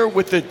familiar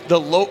with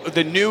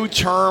the new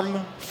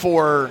term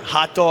for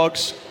hot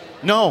dogs?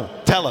 No,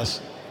 tell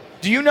us.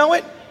 Do you know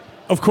it?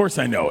 Of course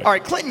I know it. All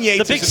right, Clinton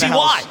Yates The big is in the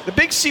CY. house. The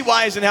big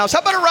CY is in the house. How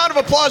about a round of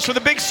applause for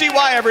the big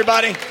CY,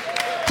 everybody?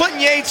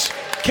 Clinton Yates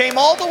came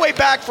all the way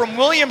back from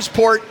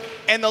Williamsport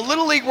and the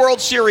Little League World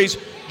Series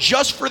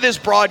just for this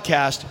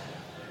broadcast.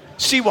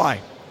 CY,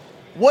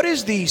 what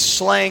is the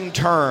slang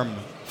term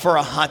for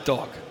a hot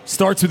dog?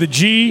 Starts with a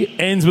G,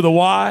 ends with a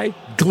Y,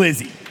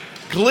 glizzy.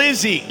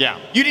 Glizzy. Yeah.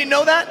 You didn't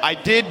know that? I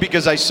did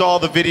because I saw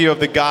the video of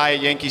the guy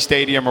at Yankee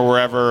Stadium or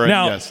wherever.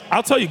 Now, yes.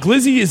 I'll tell you,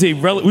 glizzy is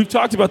we've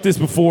talked about this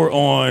before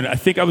on, I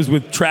think I was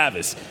with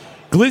Travis.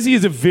 Glizzy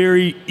is a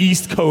very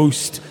East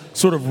Coast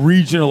sort of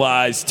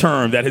regionalized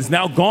term that has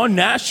now gone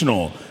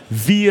national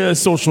via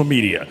social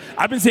media.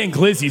 I've been saying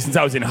glizzy since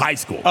I was in high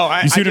school. Oh,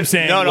 you see what I'm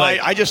saying? No, Like,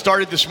 I just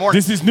started this morning.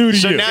 this is new to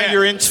So you. now Yeah.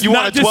 you're in. You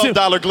want a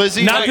 $12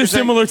 glizzy? Not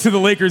dissimilar to the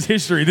Lakers'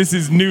 history. This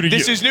is new to you.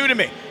 This is new to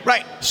me.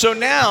 Right. So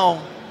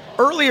now,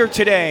 earlier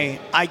today,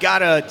 I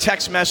got a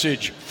text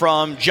message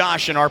from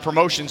Josh in our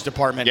promotions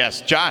department. Yes,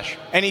 Josh.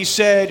 And he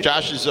said,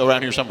 Josh is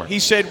around here somewhere. He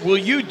said, will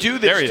you do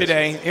There this he is.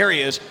 today? Here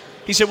he is.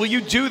 He said, will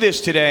you do this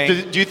today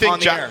Do you think on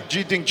the air? Do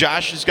you think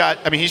Josh has got?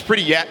 I mean, he's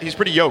pretty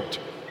yoked.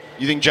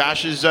 You think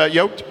Josh is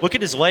yoked? Look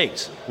at his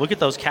legs. Look at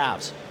those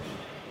calves.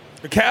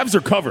 The calves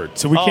are covered,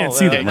 so we Oh, can't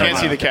see yeah, them. can't right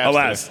see now. the calves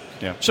Alas. today.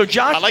 Yeah. So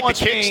Josh I like the wants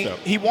kicks, me, though.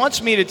 he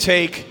wants me to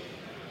take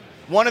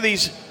one of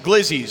these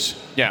glizzies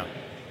Yeah.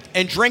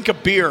 and drink a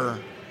beer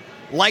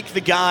like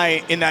the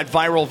guy in that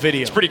viral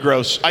video. It's pretty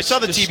gross. I saw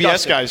the TBS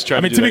disgusting. guys try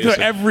I mean, to to do be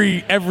that.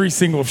 clear, every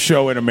single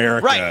show in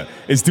America Right.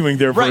 is doing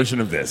their Right. version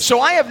of this. So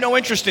I have no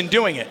interest in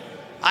doing it.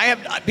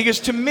 Because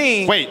to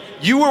me, Wait,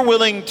 you were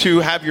willing to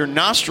have your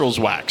nostrils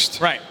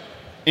waxed right,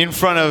 in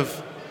front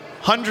of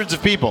hundreds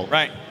of people,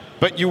 right.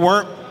 But you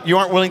aren't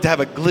willing to have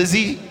a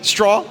glizzy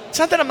straw? It's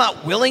not that I'm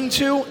not willing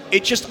to.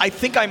 It just I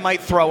think I might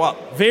throw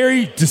up.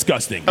 Very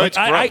disgusting. Oh, it's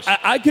gross.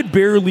 I could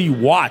barely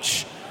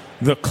watch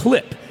the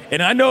clip,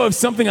 and I know if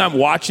something I'm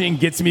watching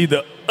gets me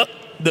the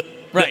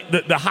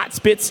hot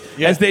spits,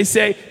 Yeah. as they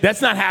say,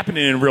 that's not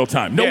happening in real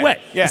time. No Yeah, way.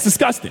 yeah. It's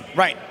disgusting.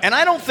 Right. And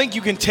I don't think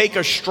you can take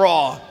a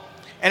straw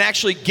and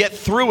actually get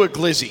through a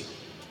glizzy.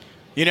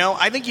 You know,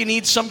 I think you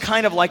need some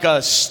kind of like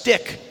a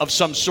stick of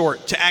some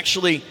sort to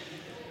actually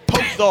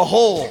poke the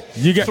hole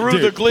through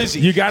the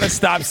glizzy. You got to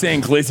stop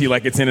saying glizzy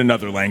like it's in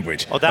another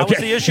language. Oh, that was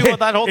the issue with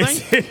that whole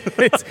thing?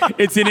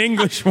 It's an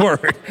English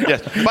word.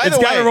 Yes. By It's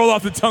the got to way- roll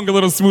off the tongue a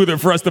little smoother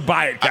for us to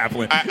buy it,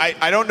 Kaplan.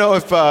 I don't know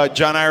if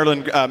John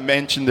Ireland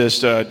mentioned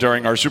this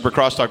during our Super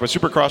Crosstalk, but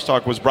Super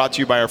Crosstalk was brought to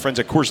you by our friends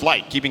at Coors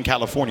Light, keeping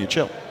California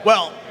chill.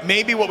 Well,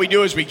 maybe what we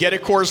do is we get a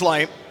Coors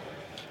Light,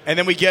 and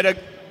then we get a...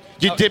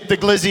 You dip the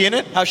glizzy in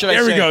it? How should I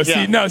There say we go.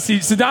 it? See,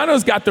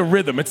 Sedano's got the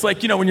rhythm. It's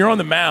like, when you're on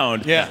the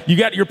mound, Yeah. you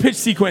got your pitch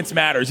sequence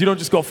matters. You don't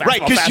just go fastball,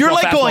 Right, because fastball, you're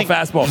like fastball, going,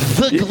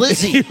 fastball. the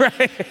glizzy.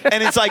 Right.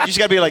 And it's like, you just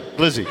got to be like,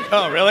 glizzy.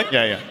 Oh, really?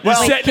 Yeah, yeah. You're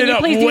Well, setting can it you up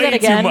please do way that too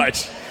again?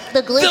 much.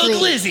 The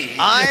glizzy.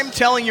 I'm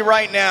telling you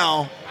right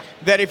now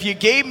that if you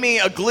gave me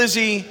a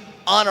glizzy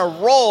on a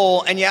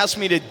roll and you asked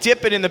me to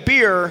dip it in the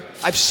beer,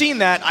 I've seen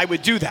that, I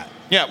would do that.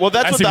 Yeah, well,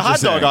 that's I what see the what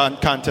you're hot dog saying.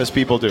 on contest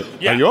people do.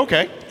 Yeah. Are you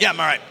okay? Yeah, I'm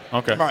all right.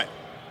 Okay. I'm all right.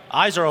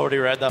 Eyes are already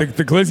red, though.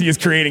 The glizzy is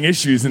creating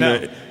issues in No.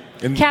 the.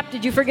 Cap,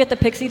 did you forget the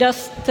pixie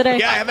dust today?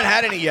 Yeah, I haven't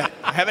had any yet.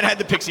 I haven't had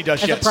the pixie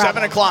dust That's a yet. problem.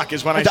 7 o'clock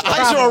is when I The start.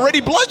 eyes are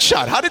already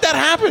bloodshot. How did that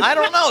happen? I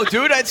don't know,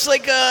 dude. It's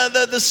like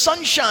the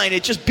sunshine.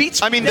 It just beats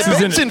me. I mean, down. the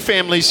Benson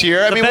family's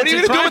here. I mean, what are you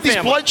Benson going to do with these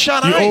crime family.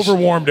 bloodshot You eyes?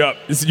 over-warmed up.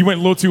 You went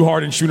a little too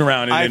hard and shooting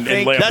around and, I and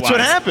think layup That's what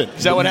lines. happened.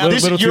 Is that what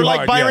happened? Little You're too like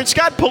hard, Byron yeah.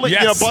 Scott pulling,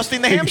 Yes.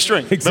 busting the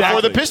hamstring Exactly.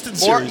 before the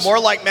Pistons series. More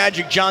like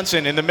Magic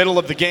Johnson in the middle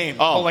of the game,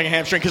 Oh. pulling a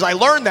hamstring. Because I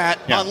learned that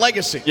Yeah. on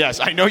Legacy. Yes,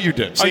 I know you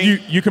did. Oh,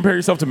 you compare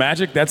yourself to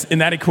Magic? That's in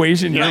that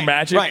equation. You're Right,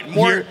 Magic. right.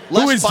 More- Who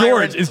less is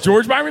Byron. George? Is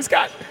George Byron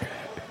Scott?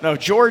 No,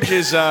 George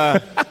is. I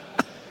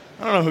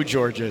don't know who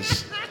George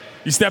is.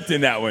 You stepped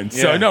in that one.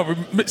 Yeah. So no,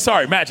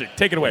 sorry, Magic.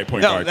 Take it away,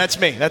 point No, guard. that's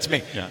me. That's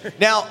me.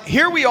 Now,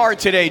 here we are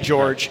today,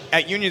 George,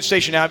 at Union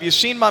Station. Now, have you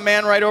seen my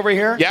man right over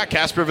here? Yeah,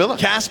 Casper Villa.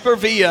 Casper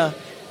Villa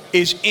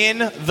is in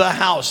the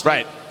house.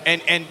 Right.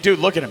 And dude,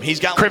 look at him. He's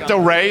got Crypto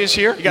like Ray is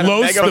here. He got a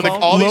Los,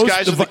 megaphone. all these Los,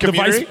 guys in the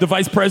community? the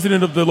vice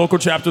president of the local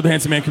chapter of the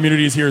Handsome Man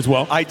community is here as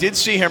well. I did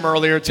see him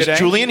earlier today. Is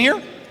Julian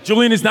here?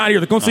 Julian is not here.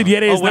 The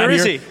consigliere is where not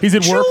is here. he? He's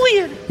at work.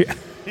 Julian,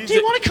 do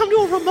you want to come to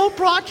a remote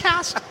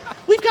broadcast?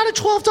 We've got a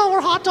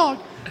 $12 hot dog.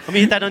 Let me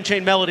hit that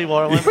Unchained Melody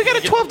while We got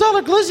a $12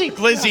 glizzy.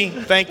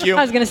 Glizzy, thank you.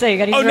 I was going to say, you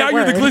got to use Oh, the now right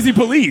you're the word. glizzy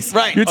police.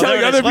 Right. You're Oh, telling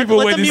there it is. other people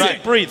let when the to music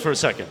say. breathe for a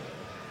second.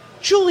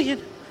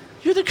 Julian,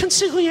 you're the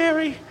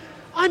consigliere.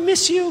 I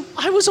miss you.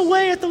 I was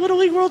away at the Little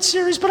League World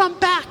Series, but I'm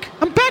back.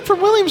 I'm back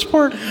from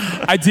Williamsport.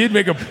 I did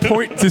make a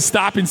point to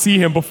stop and see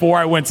him before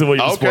I went to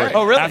Williamsport. Okay.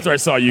 Oh, really? After I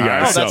saw you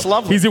guys. Oh, that's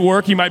lovely. He's at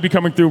work. He might be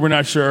coming through. We're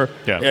not sure.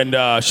 Yeah. And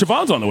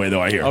Siobhan's on the way,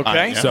 though, I hear.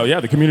 Okay. So,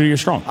 yeah, the community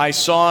is strong. I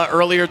saw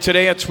earlier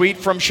today a tweet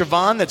from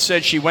Siobhan that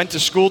said she went to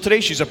school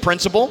today. She's a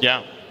principal.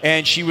 Yeah.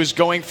 And she was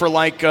going for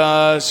like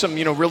some,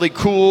 really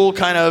cool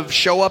kind of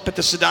show up at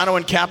the Sedano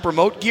and Cap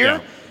remote gear.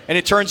 Yeah. And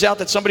it turns out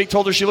that somebody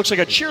told her she looks like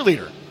a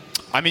cheerleader.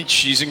 I mean,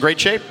 she's in great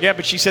shape. Yeah,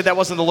 but she said that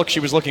wasn't the look she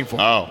was looking for.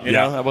 Oh,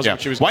 that wasn't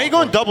what she was. Why are you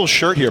going double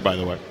shirt here, by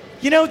the way?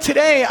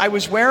 Today I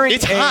was wearing.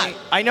 It's hot.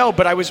 I know,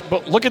 but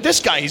look at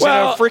this guy. He's in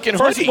a freaking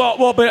first hoodie. of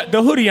all, but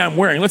the hoodie I'm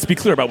wearing, let's be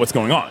clear about what's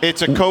going on.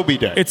 It's a Kobe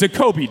day. It's a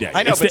Kobe day.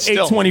 I know, it's but the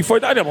still. 824.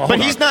 But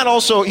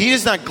he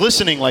is not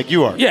glistening like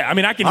you are. Yeah, I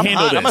mean, I can I'm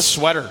handle hot. this. I'm a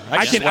sweater.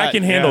 I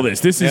can handle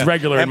this. This is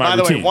regular and in my by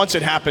the routine. way, once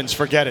it happens,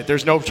 forget it.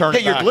 There's no turning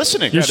Hey, you're back.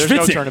 glistening. You're There's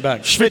schwitzing. no turning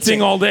back.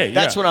 Schwitzing all day.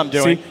 That's what I'm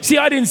doing. See,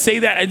 I didn't say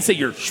that. I didn't say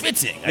you're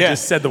schwitzing. I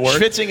just said the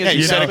word. Schwitzing is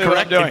you said it exactly what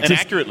I'm correctly doing. and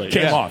accurately.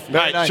 Came off. All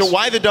right, nice. so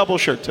why the double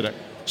shirt today?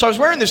 So I was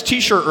wearing this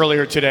T-shirt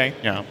earlier today.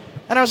 Yeah.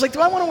 And I was like, do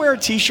I want to wear a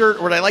T-shirt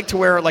or would I like to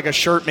wear like a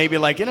shirt, maybe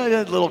like, a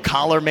little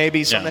collar,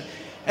 maybe something.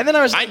 And then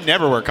I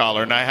never wear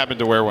collar, and I happen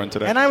to wear one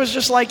today. And I was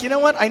just like, you know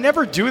what? I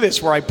never do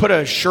this where I put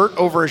a shirt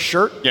over a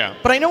shirt. Yeah.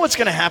 But I know what's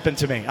going to happen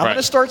to me. I'm going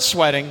to start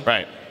sweating.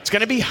 Right. It's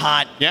going to be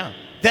hot. Yeah.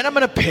 Then I'm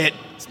going to pit.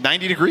 It's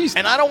 90 degrees.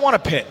 And I don't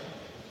want to pit.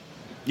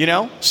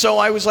 So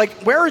I was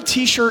like, wear a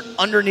T-shirt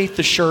underneath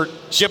the shirt.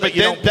 So but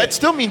you don't that pit.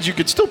 still means you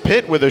could still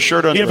pit with a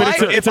shirt under. Yeah,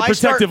 but it's a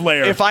protective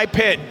layer. If I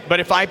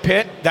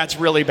pit, that's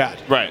really bad.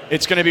 Right.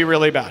 It's going to be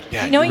really bad.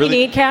 You know what you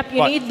need, Cap?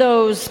 You need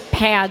those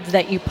pads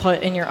that you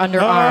put in your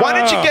underarm. Why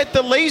don't you get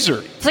the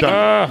laser?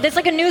 It's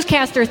like a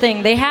newscaster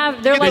thing.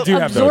 They're like do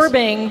have those.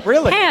 absorbing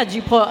pads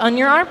you put on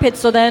your armpits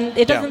so then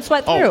it doesn't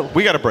sweat through. Oh,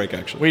 we got a break,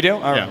 actually. We do?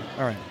 All right. Yeah.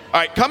 All right. All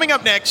right, coming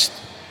up next,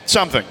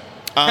 something.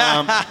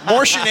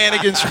 More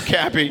shenanigans from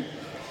Cappy.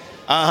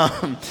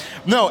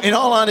 No, in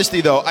all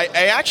honesty, though, I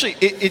actually,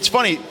 it's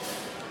funny.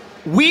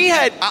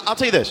 I'll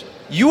tell you this.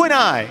 You and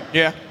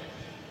I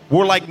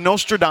were like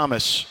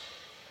Nostradamus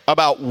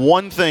about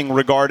one thing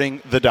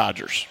regarding the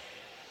Dodgers.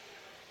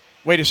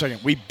 Wait a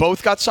second. We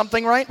both got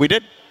something right? We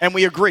did. And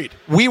we agreed.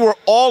 We were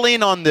all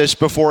in on this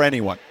before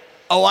anyone.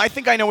 Oh, I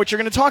think I know what you're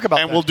going to talk about.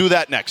 And we'll do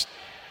that next.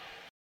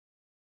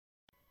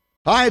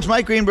 Hi, it's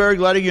Mike Greenberg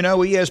letting you know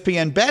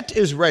ESPN Bet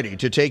is ready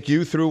to take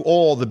you through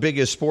all the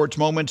biggest sports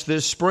moments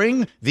this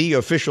spring. The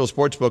official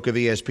sportsbook of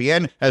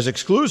ESPN has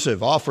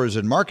exclusive offers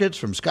and markets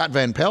from Scott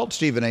Van Pelt,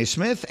 Stephen A.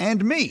 Smith,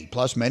 and me,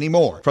 plus many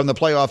more. From the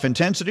playoff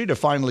intensity to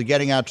finally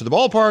getting out to the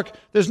ballpark,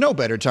 there's no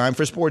better time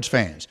for sports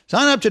fans.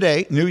 Sign up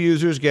today. New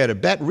users get a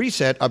bet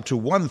reset up to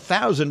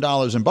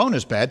 $1,000 in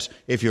bonus bets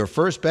if your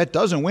first bet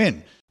doesn't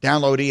win.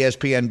 Download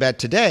ESPN Bet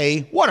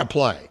today. What a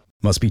play.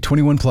 Must be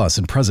 21 plus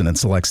and present in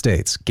select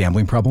states.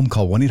 Gambling problem?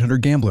 Call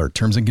 1-800-GAMBLER.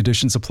 Terms and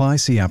conditions apply.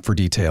 See app for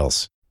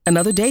details.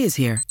 Another day is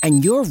here,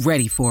 and you're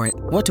ready for it.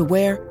 What to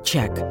wear?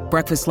 Check.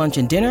 Breakfast, lunch,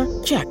 and dinner?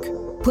 Check.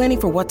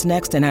 Planning for what's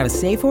next and how to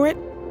save for it?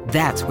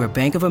 That's where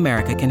Bank of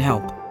America can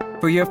help.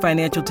 For your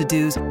financial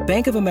to-dos,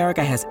 Bank of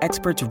America has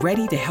experts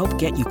ready to help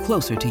get you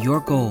closer to your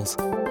goals.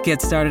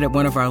 Get started at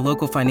one of our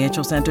local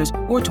financial centers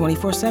or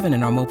 24/7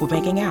 in our mobile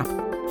banking app.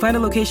 Find a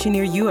location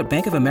near you at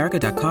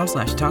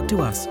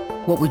bankofamerica.com/talktous.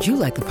 What would you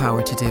like the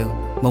power to do?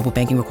 Mobile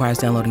banking requires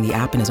downloading the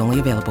app and is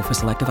only available for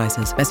select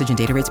devices. Message and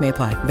data rates may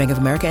apply. Bank of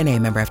America N.A.,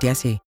 member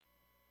FDIC.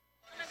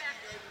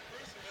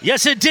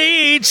 Yes,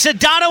 indeed.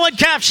 Sedano and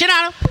Cap.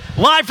 Sedano.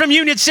 Live from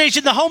Union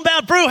Station, the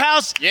homebound brew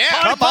house.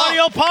 Yeah,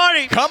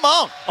 Party. Come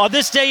on. On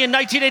this day in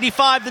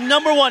 1985, the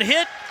number one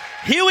hit,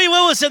 Huey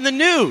Lewis and the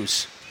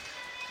News.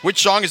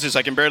 Which song is this?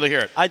 I can barely hear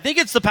it. I think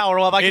it's The Power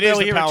of Love. I can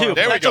barely hear it, too.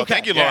 There we That's go. okay.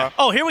 Thank you, Laura. Yeah.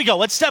 Oh, here we go.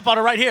 Let's step on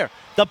it right here.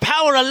 The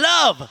Power of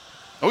Love.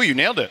 Oh, you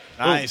nailed it.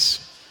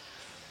 Nice.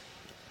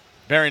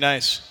 Very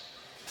nice.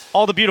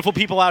 All the beautiful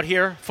people out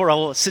here for a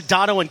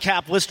Sedano and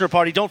Cap listener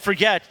party. Don't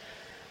forget,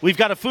 we've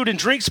got a food and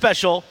drink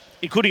special,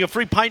 including a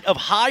free pint of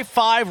High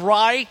Five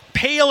Rye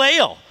Pale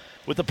Ale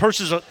with the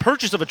purchase of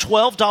a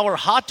 $12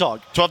 hot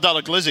dog.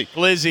 $12 glizzy.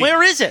 Glizzy.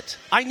 Where is it?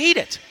 I need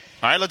it.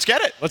 All right, let's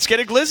get it. Let's get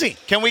a glizzy.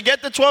 Can we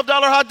get the $12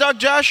 hot dog,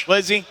 Josh?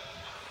 Glizzy.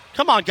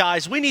 Come on,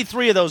 guys. We need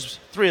three of those.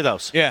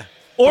 Yeah.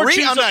 Or three?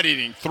 choose I'm not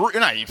eating three. You're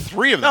not eating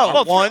three of them.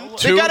 No, one, they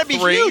two, gotta be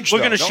three. huge. We're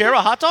going to share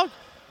a hot dog?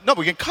 No,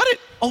 we can cut it.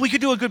 Oh, we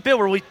could do a good bit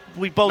where we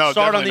both No,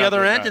 start on definitely the not other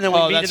doing end that. and then we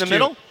meet in that's the cute.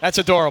 middle. That's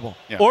adorable.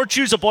 Yeah. Or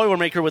choose a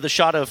Boilermaker with a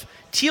shot of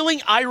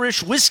Teeling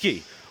Irish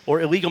whiskey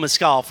or illegal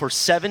mezcal for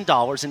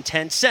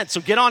 $7.10.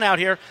 So get on out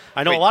here.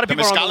 I know Wait, a lot of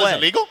people are on mezcal the way. is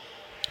illegal?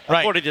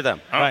 Right. According to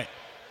them. Right.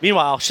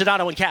 Meanwhile,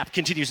 Sedano and Cap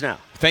continues now.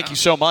 Thank you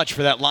so much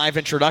for that live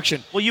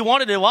introduction. Well, you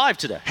wanted it live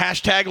today.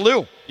 Hashtag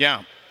Lou.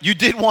 Yeah. You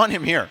did want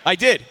him here. I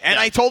did. And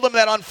I told him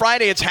that on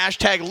Friday it's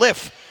hashtag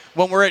Liff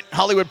when we're at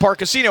Hollywood Park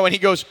Casino. And he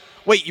goes,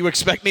 wait, you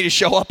expect me to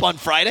show up on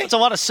Friday? It's a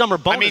lot of summer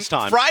bonus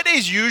time.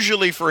 Friday's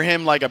usually for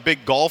him like a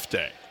big golf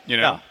day, you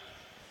know?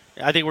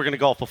 Yeah. I think we're going to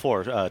golf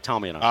before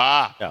Tommy and I.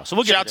 Ah. Yeah. So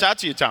we'll get Shouts out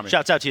to you, Tommy.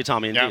 Shouts out to you,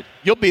 Tommy, indeed. Yeah.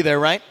 You'll be there,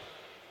 right?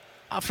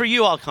 For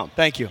you, I'll come.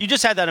 Thank you. You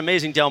just had that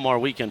amazing Del Mar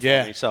weekend for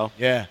me, so.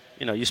 Yeah.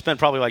 you spent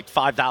probably like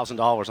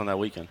 $5,000 on that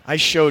weekend. I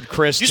showed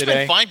Chris You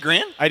today. spent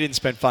 $5,000? I didn't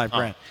spend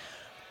 $5,000.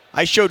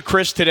 I showed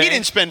Chris today. He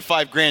didn't spend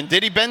 $5,000,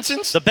 did he,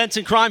 Benson's? The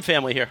Benson crime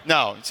family here.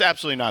 No, it's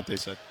absolutely not, they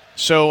said.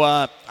 So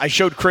I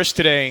showed Chris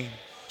today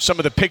some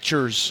of the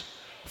pictures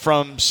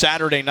from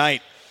Saturday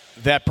night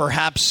that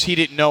perhaps he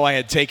didn't know I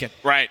had taken.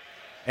 Right.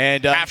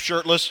 And half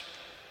shirtless.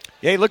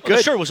 Yeah, he looked Well, good.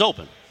 the shirt was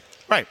open.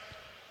 Right.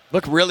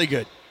 Looked really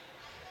good.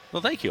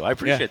 Well, thank you. I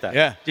appreciate that.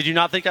 Yeah. Did you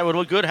not think I would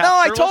look good? No,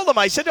 I told him.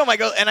 I said to him,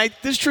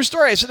 this is a true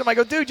story. I said to him, I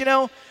go, dude,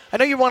 I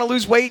know you want to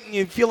lose weight and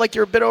you feel like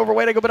you're a bit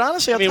overweight. I go, but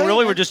honestly, I mean,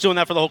 really, we're just doing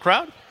that for the whole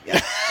crowd? Yeah.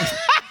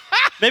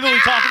 Maybe we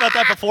talked about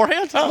that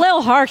beforehand? A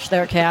little harsh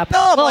there, Cap. No,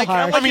 a little like,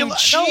 harsh.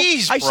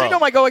 I said to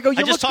him, I go, you I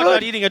just look talked good.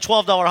 about eating a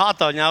 $12 hot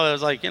dog. Now it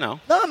was like, No,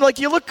 I'm like,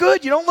 you look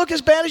good. You don't look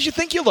as bad as you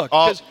think you look.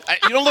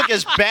 You don't look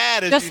as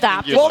bad as Just you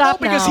stop. think you Well,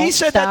 look. no, because now. he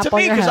said that Stop to on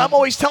me your because head. I'm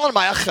always telling him,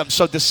 I'm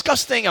so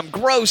disgusting. I'm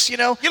gross, You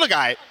look all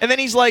right. And then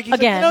he's like,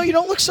 Again. you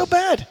don't look so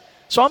bad.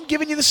 So I'm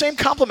giving you the same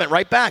compliment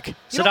right back. You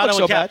don't Sedano look so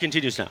and Cap bad.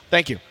 continues now.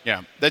 Thank you.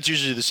 Yeah, that's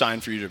usually the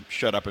sign for you to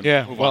shut up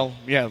and move on.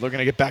 Yeah, they're going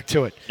to get back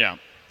to it. Yeah.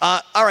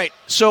 All right,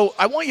 so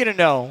I want you to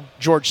know,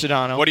 George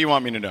Sedano. What do you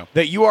want me to know?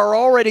 That you are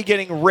already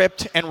getting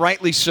ripped, and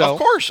rightly so. Of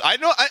course. I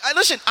know.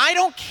 Listen, I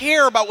don't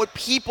care about what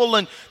people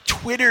on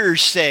Twitter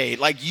say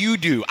like you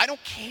do. I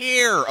don't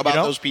care about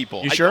those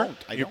people. You I sure? Don't.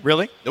 I don't.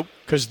 Really? Nope.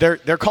 Because they're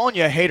calling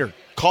you a hater.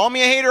 Call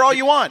me a hater all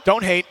you want.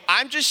 Don't hate.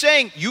 I'm just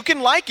saying you can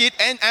like it,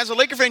 and as a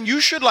Laker fan,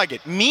 you should like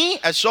it. Me,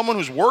 as someone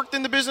who's worked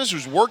in the business,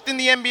 who's worked in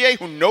the NBA,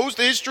 who knows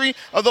the history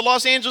of the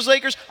Los Angeles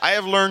Lakers, I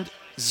have learned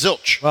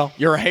zilch. Well,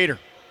 you're a hater.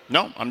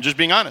 No, I'm just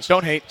being honest.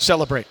 Don't hate.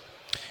 Celebrate.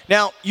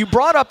 Now, you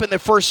brought up in the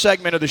first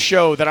segment of the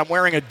show that I'm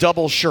wearing a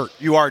double shirt.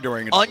 You are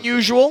doing it.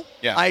 Unusual.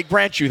 Yeah. I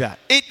grant you that.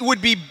 It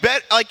would be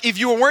better, like, if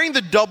you were wearing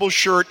the double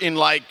shirt in,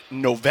 like,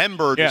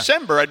 November or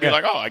December, I'd be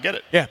like, oh, I get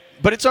it. Yeah,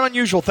 but it's an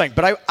unusual thing.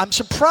 But I'm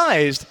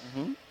surprised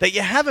that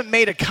you haven't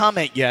made a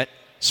comment yet,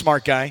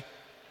 smart guy,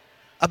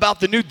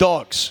 about the new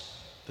dogs.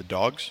 The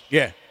dogs?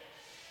 Yeah.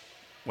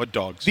 What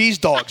dogs? These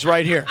dogs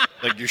right here.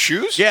 Like your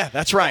shoes? Yeah,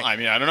 that's right. I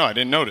mean, I don't know. I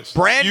didn't notice.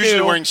 Brand Usually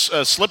new. wearing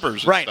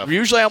slippers and Right. stuff.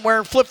 Usually I'm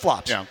wearing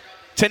flip-flops. Yeah.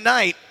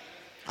 Tonight,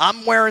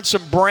 I'm wearing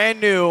some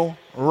brand new,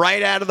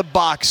 right out of the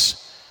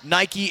box,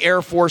 Nike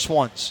Air Force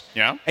Ones.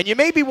 Yeah. And you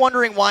may be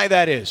wondering why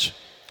that is.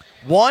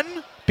 One,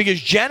 because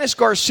Janice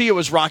Garcia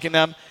was rocking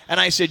them, and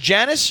I said,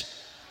 Janice,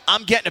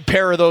 I'm getting a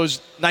pair of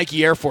those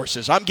Nike Air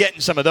Forces. I'm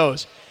getting some of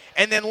those.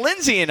 And then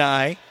Lindsay and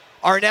I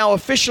are now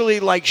officially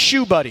like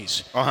shoe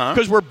buddies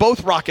because we're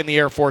both rocking the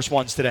Air Force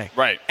Ones today.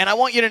 Right. And I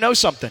want you to know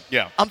something.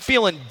 Yeah. I'm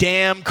feeling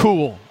damn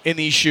cool in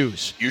these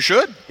shoes. You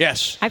should.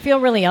 Yes. I feel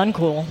really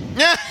uncool.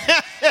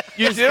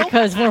 You do?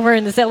 Because we're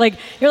wearing the same, like,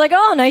 you're like,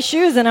 oh, nice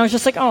shoes. And I was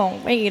just like, oh,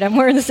 wait, I'm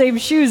wearing the same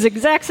shoes,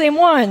 exact same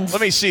ones.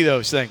 Let me see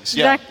those things.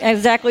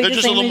 Exactly They're the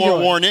just a same little as more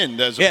yours. worn in.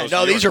 As Yeah, opposed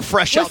no, to these yours. are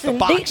fresh out the Listen,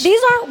 box. these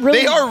aren't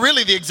really. They are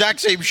really the exact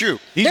same shoe.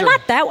 They're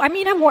not that. I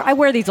mean, I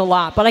wear these a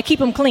lot, but I keep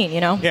them clean,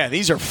 you know? Yeah,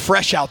 these are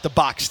fresh out the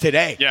box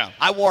today. Yeah.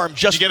 I wore them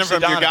just Did you get for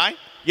them from your Sedano. guy?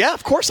 Yeah,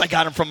 of course I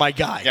got them from my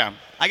guy. Yeah.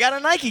 I got a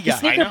Nike The guy.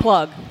 sneaker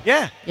plug.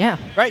 Yeah. Yeah.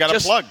 Right. Got a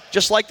just, plug.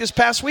 Just like this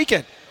past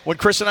weekend when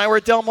Chris and I were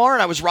at Del Mar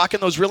and I was rocking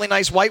those really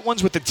nice white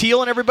ones with the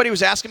teal and everybody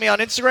was asking me on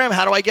Instagram,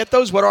 how do I get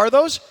those? What are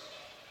those?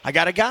 I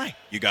got a guy.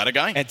 You got a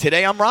guy. And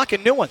today I'm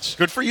rocking new ones.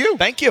 Good for you.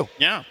 Thank you.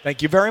 Yeah.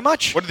 Thank you very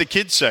much. What did the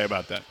kids say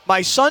about that?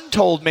 My son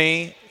told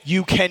me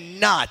you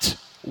cannot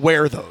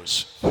wear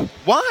those.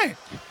 Why?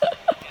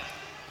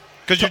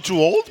 Because you're too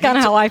old? Kind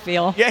of how I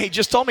feel. Yeah, he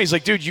just told me. He's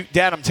like, dude,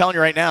 Dad, I'm telling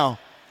you right now,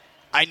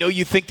 I know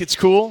you think it's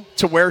cool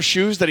to wear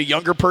shoes that a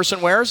younger person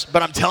wears,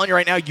 but I'm telling you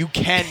right now, you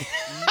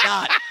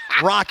cannot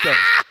rock those.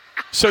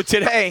 So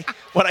today,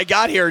 when I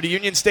got here to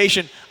Union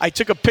Station, I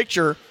took a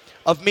picture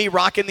of me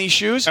rocking these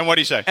shoes. And what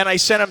did he say? And I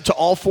sent them to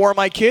all four of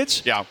my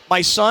kids. Yeah.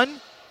 My son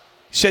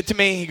said to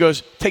me, he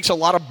goes, takes a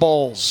lot of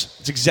balls.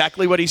 It's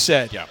exactly what he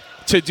said. Yeah.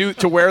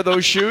 To wear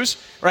those shoes,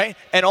 right?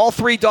 And all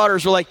three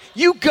daughters were like,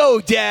 you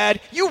go,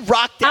 Dad. You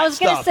rock that I was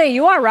going to stuff. say,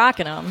 you are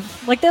rocking them.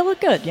 Like, they look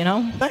good, you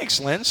know? Thanks,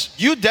 Linz.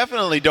 You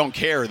definitely don't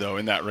care, though,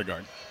 in that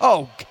regard.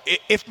 Oh,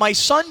 if my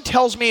son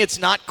tells me it's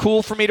not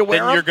cool for me to wear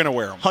them, Then you're going to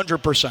wear them.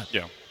 100%.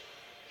 Yeah.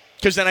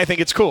 Because then I think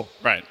it's cool.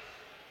 Right.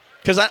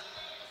 Because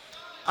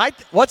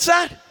what's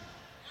that?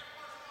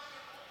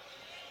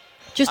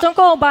 Just don't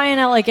go buying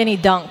out, like, any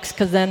Dunks,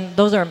 because then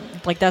those are,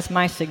 like, that's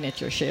my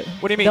signature shoe.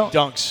 What do you mean,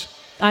 dunks?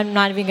 I'm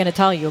not even going to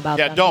tell you about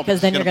Yeah, them. don't. Because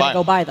then He's you're gonna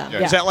going to buy go buy them. Yeah.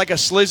 Yeah. Is that like a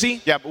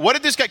slizzy? Yeah, but what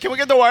did this guy... Can we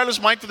get the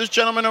wireless mic for this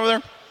gentleman over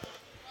there?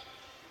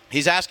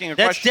 He's asking a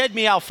That's question. Dead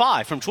Meow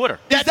 5 from Twitter.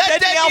 That's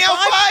Dead Meow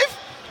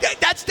 5?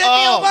 That's Dead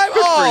Meow 5?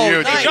 Good for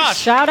you. Nice. Josh.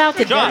 Shout out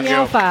to Josh.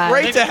 Danielle 5.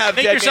 Great to have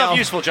Make Dead yourself Meow.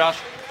 useful, Josh.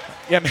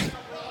 Yeah, man.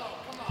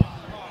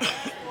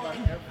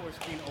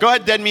 Go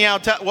ahead, Dead Meow.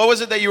 What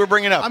was it that you were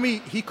bringing up? I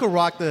mean, he could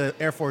rock the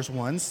Air Force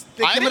Ones.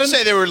 I didn't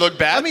say they would look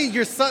bad. I mean,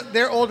 your son,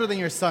 they're older than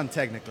your son,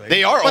 technically.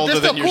 They are But older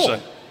they're than still your cool.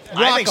 son.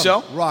 I think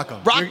so. Rock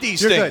them. Rock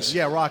these you're things. Good.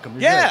 Yeah, rock them.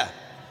 Yeah.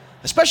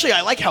 Especially,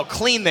 I like how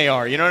clean they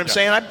are. You know what I'm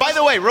saying? By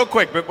the way, real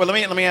quick, but let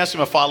me ask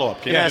him a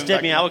follow-up. Can you ask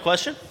Dead Meow a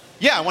question?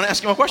 Yeah, I want to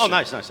ask him a question. Oh,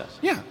 nice.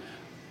 Yeah.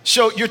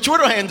 So your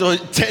Twitter handle is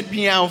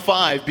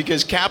DeadMeow5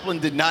 because Kaplan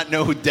did not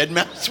know who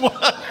Deadmau5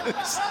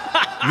 was.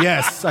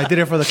 Yes, I did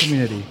it for the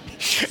community.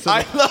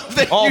 I love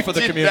that all you for the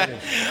did community.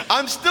 that.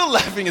 I'm still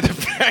laughing at the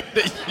fact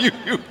that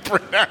you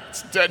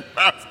pronounced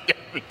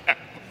Deadmau5.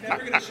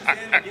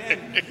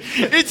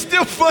 It's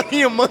still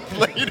funny a month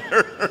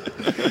later.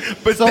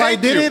 But So I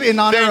did it in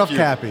honor of you.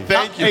 Cappy.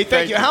 Thank you. Hey,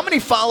 thank you. How many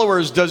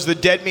followers does the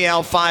Dead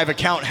Meow 5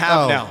 account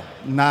have now?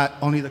 Not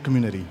only the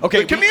community.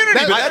 Okay, The community,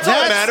 but that's all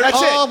that matters.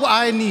 That's it. all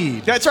I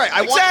need. That's right.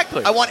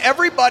 Exactly. I want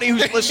everybody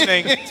who's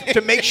listening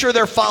to make sure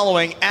they're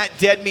following at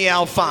Dead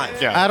Meow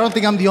 5. Yeah. I don't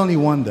think I'm the only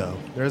one, though.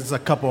 There's a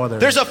couple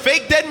others. There's a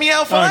fake Dead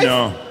Meow5? Oh,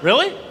 no.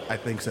 Really? I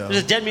think so.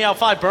 There's a Dead Meow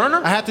 5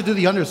 burner? I have to do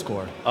the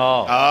underscore.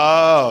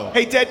 Oh.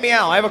 Hey, Dead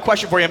Meow, I have a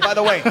question for you. And by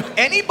the way,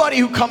 anybody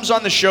who comes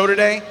on the show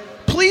today,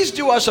 please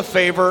do us a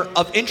favor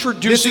of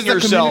introducing This is the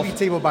yourself.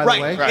 community table, by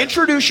the way. Right.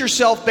 Introduce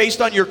yourself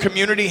based on your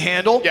community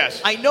handle.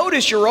 Yes. I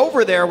notice you're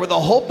over there with a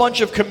whole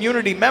bunch of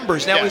community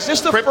members. Now, Yeah. is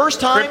this the first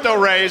time? Crypto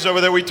Ray is over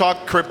there. We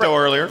talked crypto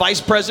earlier. Vice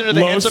President of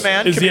the Los Handsome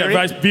Man is the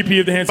community. VP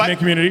of the Handsome Man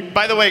community.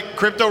 By the way,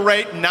 Crypto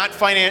Ray not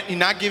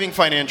giving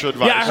financial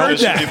advice. Yeah, I heard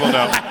just so that. people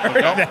know. I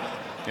heard that.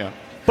 Yeah.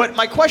 But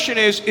my question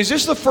is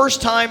this the first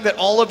time that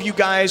all of you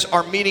guys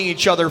are meeting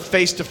each other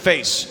face to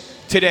face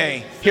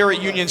today here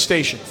at Union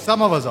Station?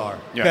 Some of us are.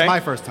 Yeah. It's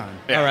my first time.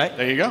 Yeah. All right.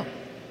 There you go.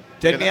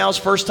 Dead Meow's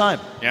first time.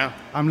 Yeah.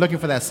 I'm looking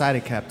for that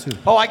sided cap, too.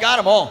 Oh, I got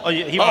them all. Oh,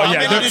 yeah,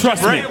 yeah,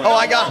 Trust me. Oh,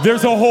 I got them.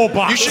 There's a whole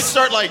box. You should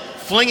start like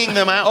flinging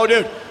them out. Oh,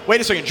 dude. Wait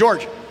a second.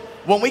 George,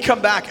 when we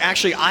come back,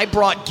 actually, I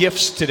brought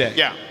gifts today.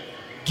 Yeah.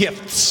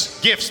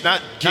 Gifts,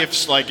 not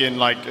gifts like in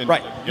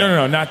Right.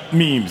 No, not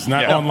memes,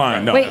 not Yeah.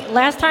 online. No. Wait,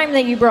 last time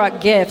that you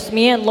brought gifts,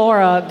 me and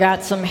Laura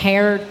got some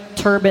hair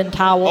turban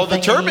towel. Oh, the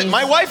turban. thingies,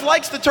 My wife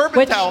likes the turban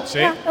which, towel.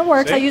 Yeah, it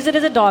works. I use it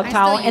as a dog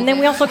towel, and then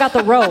we also got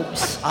the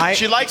robes.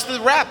 She likes the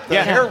wrap,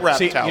 the hair wrap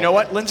See, towel. you know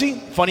what, Lindsay?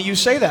 Funny you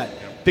say that.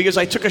 Because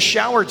I took a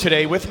shower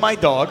today with my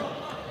dog,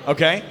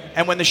 okay?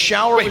 And when the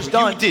shower was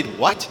done... You did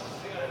what?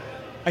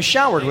 I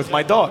showered with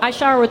my dog. I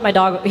shower with my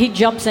dog. He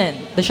jumps in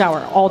the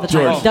shower all the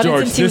time. George, He does it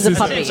George, since he was a this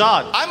is- puppy. It's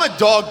odd. I'm a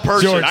dog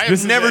person. George, I this have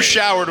is never a-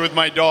 showered with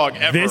my dog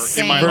ever This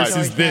in my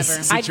versus life.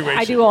 this I, situation.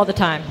 I do all the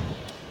time.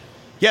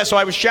 Yeah, so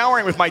I was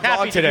showering with my Happy, dog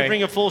did you today.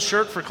 bring a full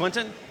shirt for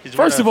Clinton? He's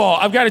First wearing of all,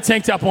 I've got a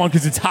tank top on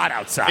because it's hot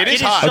outside. It is It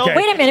is hot. so- Okay.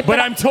 Wait a minute, But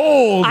I'm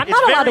told. I'm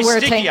not allowed to very wear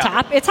a sticky tank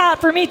out. top. It's hot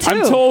for me too.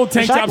 I'm told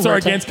tank Wish I tops could are wear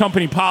a tank- against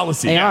company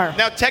policy. They are.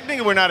 Now,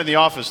 technically, we're not in the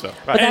office, though.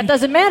 But that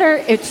doesn't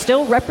matter. It's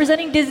still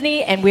representing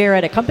Disney, and we're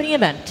at a company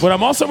event. But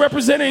I'm also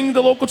representing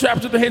the local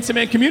chapters of the Handsome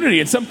Man community,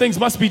 and some things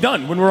must be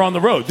done when we're on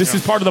the road. This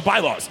is part of the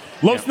bylaws.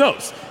 Los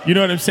knows. You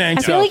know what I'm saying?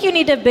 I feel like you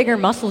need to have bigger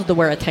muscles to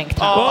wear a tank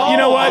top. Well, you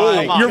know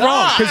what? my You're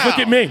wrong, God. because look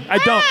at me. I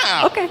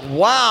don't. Okay.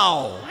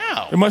 Wow.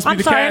 It must be I'm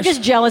the sorry. cash. I'm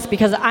just jealous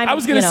because I'm. I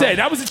was going to you know, say,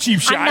 that was a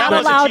cheap shot. I'm not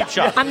was a allowed. cheap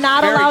shot. I'm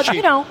not Very allowed. cheap.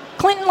 You know,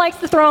 Clinton likes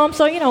to throw them,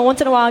 so you know,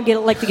 once in a while I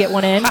like to get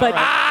one in. But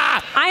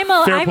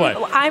Fair play.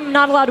 I'm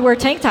not allowed to wear a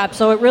tank top,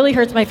 so it really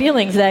hurts my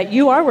feelings that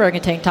you are wearing a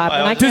tank top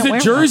and I Does can't a wear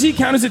jersey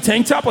count as a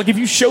tank top? Like if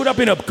you showed up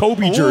in a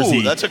Kobe Ooh,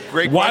 jersey, that's a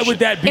great why question. would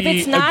that be one. If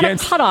it's not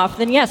against? a cutoff,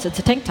 then yes, it's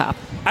a tank top.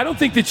 I don't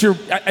think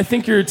that I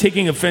think you're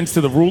taking offense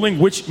to the ruling,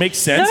 which makes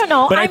sense.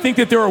 No, But I I'm- think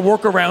that there are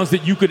workarounds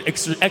that you could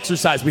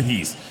exercise with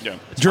ease. Yeah.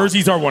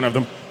 Jerseys are one of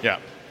them. Yeah.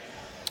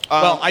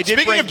 Well, I did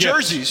Speaking bring of gifts.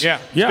 jerseys, Yeah.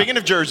 Speaking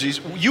of jerseys,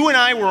 you and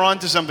I were on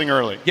to something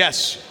early.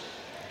 Yes.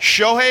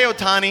 Shohei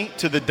Ohtani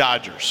to the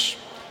Dodgers.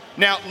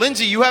 Now,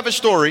 Lindsay, you have a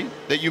story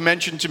that you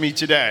mentioned to me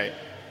today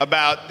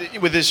about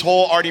with this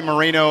whole Artie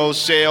Moreno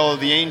sale of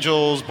the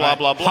Angels, blah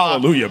blah blah.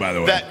 Hallelujah, by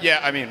the way.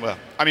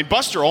 I mean,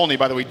 Buster Olney,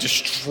 by the way,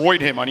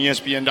 destroyed him on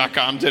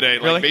ESPN.com today.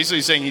 Like, Really?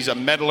 basically saying he's a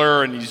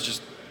meddler and he's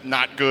just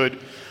not good.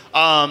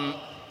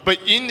 But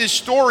in this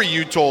story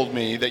you told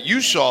me that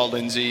you saw,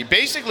 Lindsay,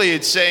 basically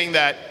it's saying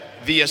that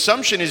the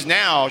assumption is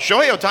now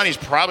Shohei Ohtani is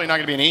probably not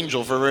going to be an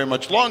Angel for very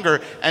much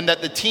longer, and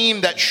that the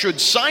team that should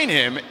sign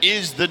him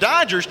is the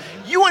Dodgers.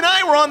 You and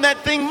I were on that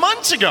thing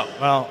months ago.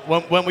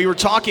 Well, when we were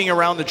talking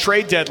around the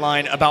trade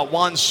deadline about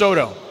Juan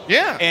Soto.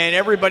 Yeah. And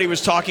everybody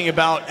was talking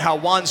about how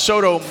Juan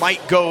Soto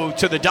might go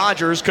to the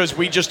Dodgers because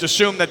we just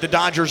assume that the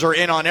Dodgers are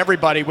in on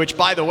everybody, which,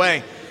 by the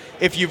way,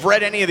 if you've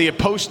read any of the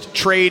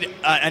post-trade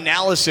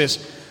analysis,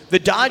 the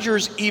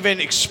Dodgers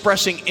even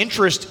expressing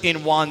interest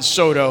in Juan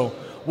Soto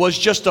was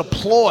just a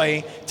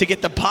ploy to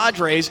get the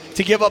Padres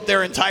to give up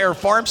their entire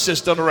farm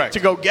system to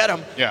go get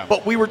him. Yeah.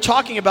 But we were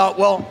talking about,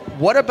 well,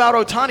 what about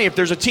Ohtani? If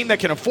there's a team that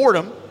can afford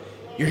him,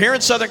 you're here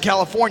in Southern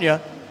California,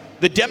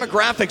 the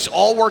demographics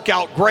all work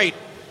out great.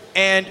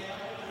 And,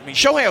 I mean,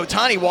 Shohei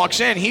Ohtani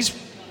walks in, he's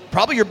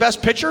probably your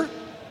best pitcher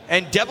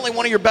and definitely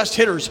one of your best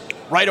hitters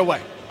right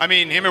away. I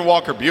mean, him and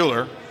Walker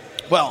Buehler.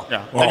 Well,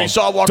 Yeah. have you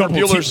saw Walker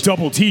Buehler's...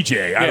 double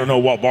TJ. I don't know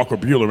what Walker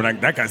Buehler,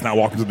 but that guy's not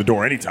walking through the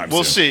door anytime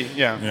We'll soon. see.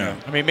 Yeah. Yeah.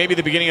 I mean, maybe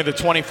the beginning of the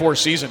 24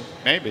 season.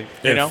 Maybe.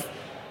 You know?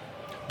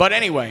 But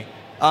anyway,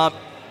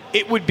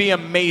 it would be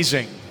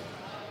amazing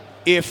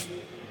if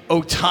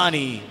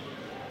Ohtani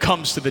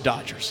comes to the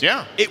Dodgers.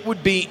 Yeah. It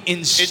would be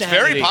insanity. It's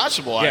very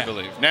possible, I Yeah.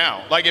 believe.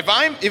 Now, like if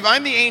I'm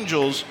the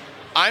Angels,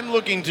 I'm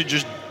looking to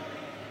just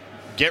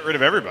get rid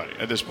of everybody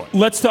at this point.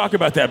 Let's talk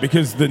about that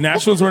because the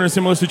Nationals are in a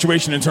similar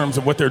situation in terms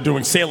of what they're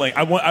doing sailing.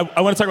 I want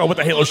to talk about what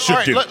the Halos should All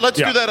right, do. let's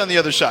do that on the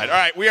other side. All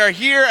right, we are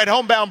here at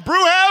Homebound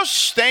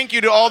Brewhouse. Thank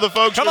you to all the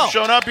folks who have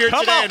shown up here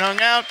today and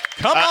hung out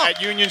at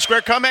Union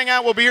Square. Come hang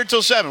out. We'll be here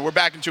till 7. We're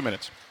back in 2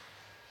 minutes.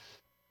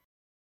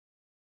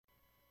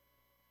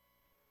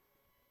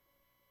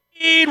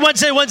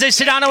 Wednesday,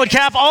 Sedano and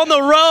Cap on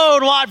the road,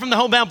 live from the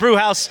Homebound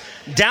Brewhouse,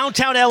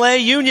 downtown LA,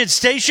 Union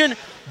Station.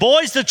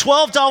 Boys, the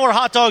 $12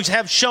 hot dogs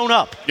have shown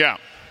up. Yeah.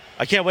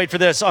 I can't wait for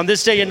this. On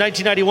this day in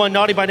 1991,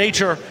 Naughty by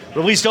Nature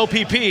released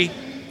OPP,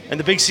 and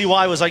the Big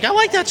CY was like, I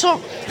like that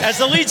song, as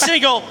the lead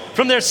single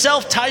from their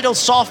self-titled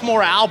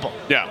sophomore album.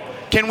 Yeah.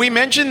 Can we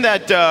mention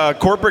that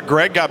Corporate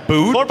Greg got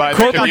booed by the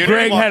community?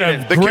 Greg had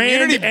a the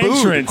grand community booed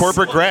entrance.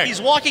 Corporate Greg.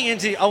 He's walking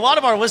into, a lot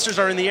of our listeners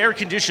are in the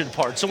air-conditioned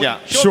part. So when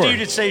you show up to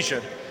Union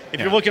Station, if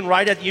you're looking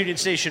right at the Union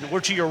Station, we're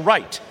to your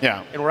right.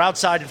 Yeah. And we're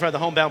outside in front of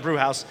the Homebound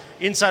Brewhouse.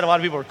 Inside, a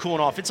lot of people are cooling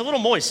off. It's a little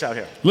moist out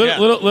here.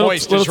 Little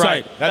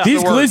tight.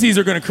 These glizzies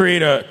are going to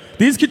create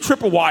these could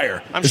trip a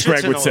wire, as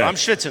Greg would say. I'm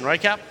schwitzing, right,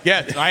 Cap?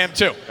 Yeah, I am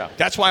too. Yeah.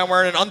 That's why I'm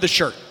wearing an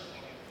undershirt.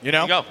 You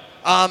know? There you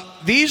go.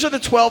 These are the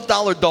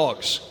 $12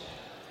 dogs.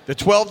 The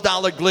 $12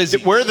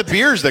 glizzy. Where are the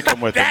beers that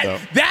come with them, though?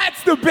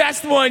 That's the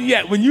best one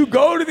yet. When you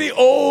go to the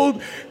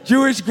old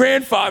Jewish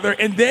grandfather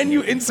and then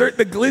you insert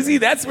the glizzy,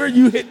 that's where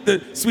you hit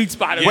the sweet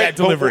spot of that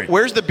delivery.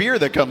 Where's the beer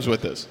that comes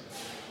with this?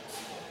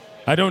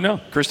 I don't know.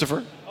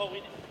 Christopher?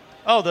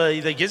 Oh,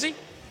 the Gizzy?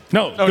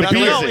 No, the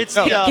beer. No, it's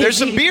the, There's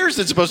some beers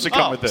that's supposed to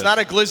come with this. It's not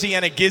a glizzy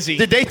and a gizzy.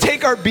 Did they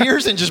take our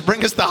beers and just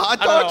bring us the hot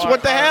dogs?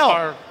 What the hell?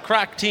 Our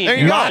crack team. There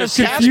you A go. lot of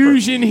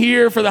confusion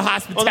here for the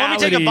hospitality. Well, let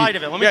me take a bite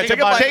of it. Let me Take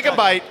a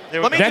bite.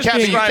 Let me Take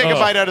a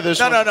bite out of this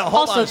one. No.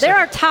 Hold Also, on. there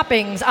are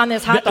toppings on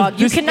this hot dog.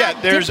 You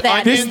cannot there's dip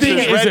that. This onions, thing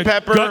there's is red a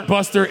pepper. gut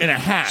buster and a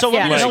half. So let me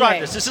Yeah, no describe way.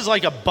 this. This is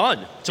like a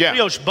bun. It's a Yeah.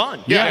 brioche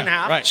bun. Yeah. Cut in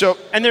half. Right. So-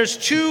 and there's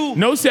two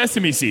No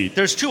sesame seed.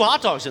 There's two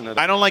hot dogs in there.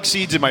 I don't like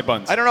seeds in my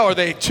buns. I don't know. Are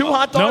they two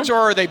hot dogs or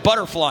are they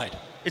butterflied?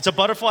 It's a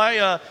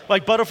butterfly,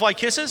 like butterfly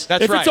kisses.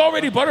 That's If right. it's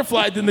already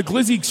butterflied, then the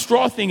glizzy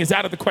straw thing is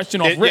out of the question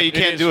Yeah, already. you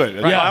can't do it.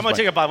 Right. I'm gonna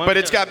take a bite. But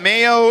it's got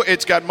mayo,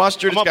 it's got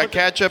mustard, it's got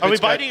ketchup. Are we it's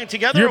got- biting it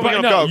together? You're or are we bi-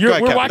 gonna no, go? you're-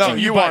 ahead, we're Captain. watching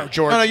No, you are, bite.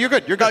 George. No, you're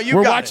good. You're good.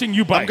 We're watching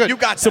you bite. good. You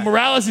got So that.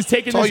 Morales is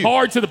taking all this you.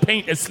 hard to the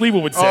paint, as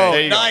Sliwa would say.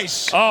 There you go.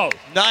 Nice. Oh,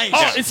 Nice.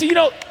 Oh, and see,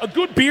 a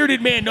good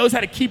bearded man knows how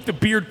to keep the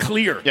beard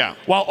clear. Yeah.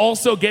 While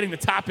also getting the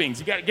toppings.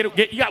 You got to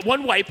get. You got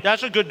one wipe.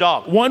 That's a good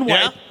dog. One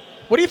Yeah? wipe.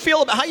 What do you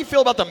feel about how you feel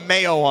about the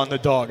mayo on the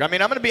dog? I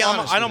mean, I'm going to be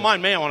honest. I don't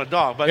mind mayo on a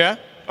dog, but Yeah?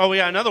 Oh, we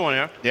got another one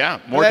here. Yeah,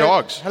 more Hello-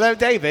 dogs. Hello,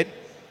 David.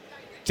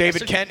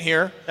 David That's a- Kent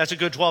here. That's a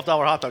good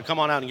 $12 hot dog. Come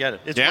on out and get it.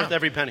 It's Yeah. worth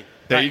every penny.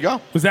 There you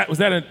go. Was that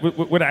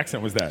what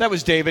accent was that? That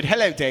was David.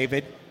 Hello,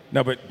 David.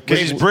 No, but Because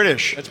he's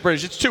British. That's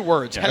British. It's two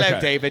words. Hello, Okay.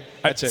 David.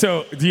 That's it.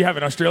 So, do you have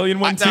an Australian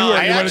one too? no, or are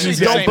I you one of actually these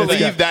don't guys that's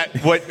believe got-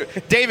 that.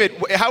 What, David?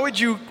 How would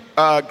you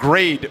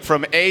grade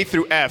from A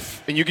through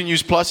F? And you can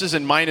use pluses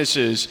and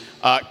minuses.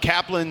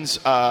 Kaplan's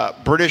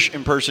British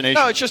impersonation.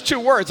 No, it's just two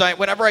words.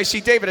 Whenever I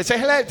see David, I say,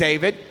 hello,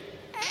 David.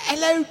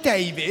 Hello,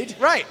 David.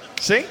 Right.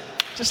 See?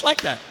 Just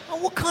like that. Oh,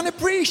 what kind of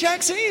British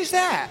accent is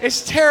that?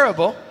 It's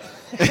terrible.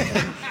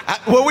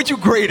 What would you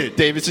grade it,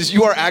 David? Since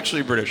you are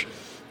actually British.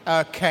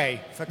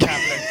 Okay, for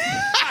Kaplan.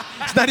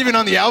 It's not even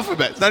on the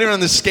alphabet. It's not even on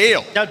the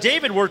scale. Now,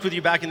 David worked with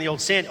you back in the old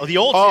Oh, San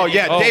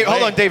yeah. Dave,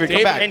 hold on, David.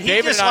 Come back. And he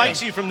David and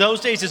dislikes I- you from those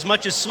days as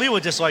much as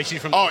Sliwa dislikes you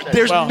from Oh, those days.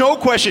 there's no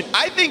question.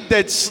 I think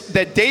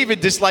that David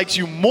dislikes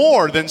you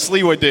more than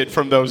Sliwa did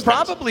from those days.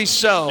 Probably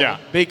so. Yeah.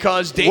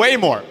 Because David, Way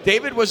more.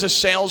 David was a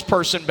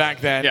salesperson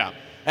back then. Yeah.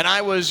 And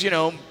I was,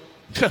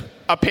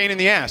 A pain in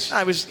the ass.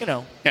 I was,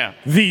 Yeah.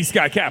 The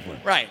Scott Kaplan.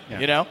 right.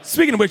 Yeah.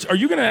 Speaking of which, are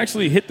you going to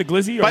actually hit the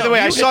glizzy? Or By the way,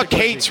 You I hit saw the glizzy.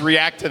 Cates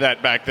react to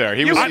that back there.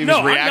 He was I'm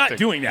reacting. not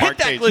doing that. Mark Hit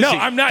that Cates. glizzy. No,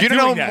 I'm not You doing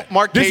know that.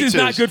 Mark This Cates is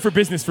not is? good for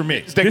business for me.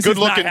 He's that This is not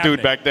good-looking dude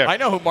happening. back there. I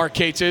know who Mark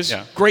Cates is.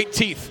 Yeah. Great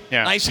teeth.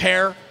 Yeah. Nice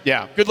hair.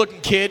 Yeah.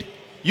 Good-looking kid.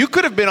 You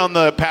could have been on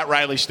the Pat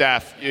Riley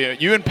staff.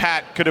 You and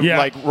Pat could have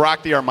Yeah.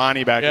 rocked the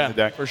Armani back Yeah, in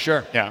the day. for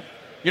sure. Yeah.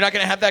 You're not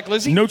going to have that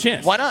glizzy? No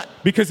chance. Why not?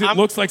 Because it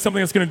looks like something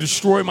that's going to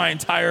destroy my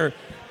entire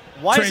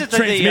Why is it that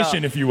they,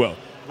 transmission, if you will.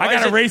 I why got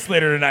is a it- race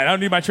later tonight. I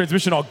don't need my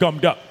transmission all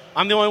gummed up.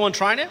 I'm the only one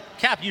trying it?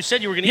 Cap, you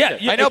said you were going to Yeah, eat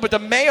it. yeah. I know, but the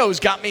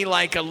mayo's got me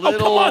like a Oh, little.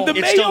 come on. The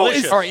It's mayo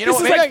delicious. is, All right, you know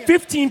this what, is maybe like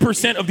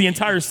 15% of the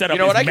entire setup. You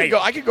know what? is I mayo.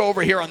 could go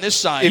over here on this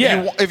side.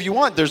 Yeah. If you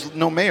want, there's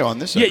no mayo on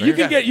this side. Yeah, you right?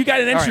 can get. You got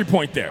an entry right.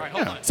 point there.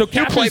 hold on. So Do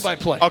Cap is-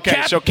 play-by-play.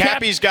 Okay, so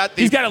Cappy's got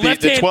the he's got a left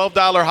the hand.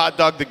 $12 hot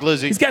dog, the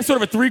glizzy. He's got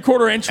sort of a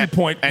 3/4 entry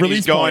point. and release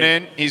he's going point.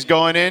 in. He's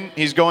going in.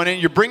 He's going in.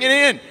 You're bringing it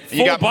in. And you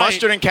Full got bite.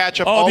 mustard and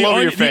ketchup Oh, all the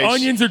over your face. The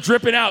onions are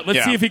dripping out. Let's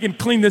Yeah. see if he can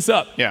clean this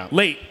up. Yeah.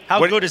 Late. How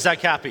What- good is that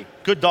Cappy?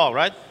 Good dog,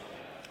 right?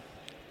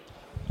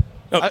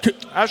 Oh,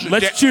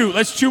 let's chew.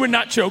 Let's chew and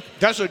not choke.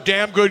 That's a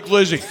damn good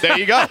glizzy. There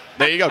you go.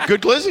 There you go.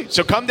 Good glizzy.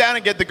 So come down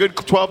and get the good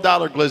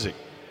 $12 glizzy.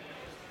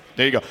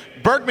 There you go.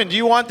 Bergman, do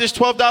you want this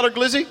 $12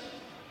 glizzy?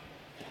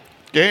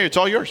 Yeah, it's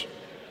all yours.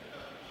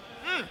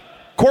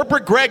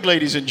 Corporate Greg,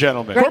 ladies and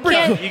gentlemen. You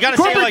got to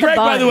say Corporate Greg,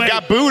 by the way.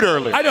 Got booed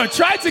early. I know.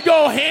 Tried to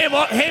go ham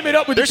it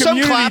up with There's the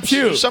community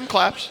too. There's some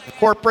claps.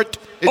 Corporate.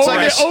 It's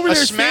like over a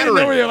there, smattering.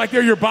 over there, like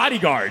they're your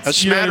bodyguards. A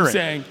smattering you know what I'm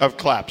saying? Of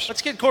claps.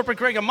 Let's get Corporate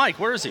Greg a mic.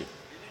 Where is he?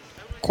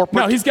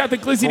 No, he's got the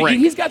glizzy.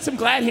 He's got some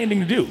glad handing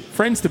to do.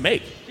 Friends to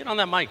make. Get on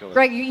that mic over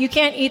Greg, you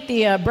can't eat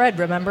the bread,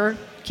 remember?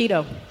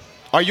 Keto.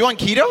 Are you on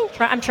keto?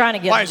 I'm trying to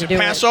get Why, him is to it do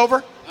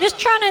Passover? Just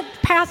trying to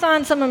pass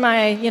on some of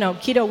my,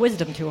 keto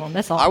wisdom to him.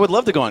 That's all. I would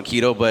love to go on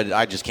keto, but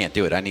I just can't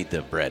do it. I need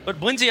the bread.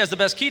 But Lindsay has the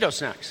best keto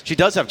snacks. She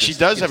does have.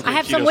 I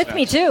have some with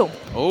me too.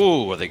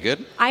 Oh, are they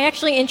good? I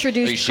actually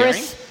introduced Are you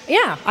Chris.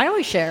 Yeah, I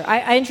always share.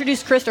 I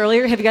introduced Chris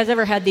earlier. Have you guys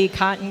ever had the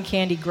cotton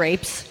candy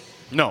grapes?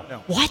 No.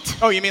 What?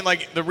 Oh, you mean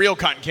like the real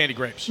cotton candy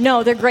grapes?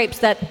 No, they're grapes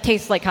that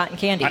taste like cotton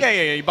candy.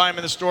 Yeah. You buy them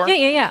in the store?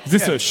 Yeah. Is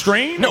this a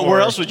strain? No, where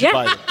else would you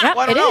buy them? Yep, Well,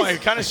 I don't it know. is.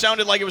 It kind of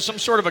sounded like it was some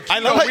sort of a keto I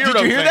love it. weirdo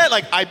Did you hear thing. that?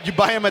 Like, you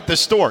buy them at the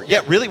store.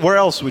 Yeah, really? Where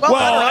else would you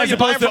Well, buy them? as you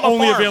buy opposed them to from a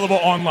only farm. available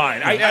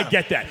online. I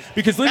get that.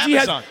 Because Lindsay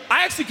Amazon.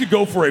 I actually could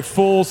go for a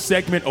full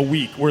segment a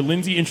week where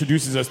Lindsay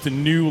introduces us to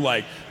new,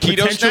 Keto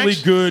potentially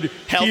snacks? good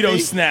Healthy? keto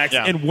snacks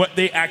and what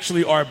they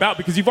actually are about.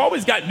 Because you've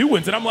always got new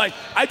ones. And I'm like,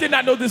 I did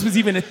not know this was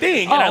even a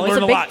thing. And I it's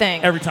learn a a big lot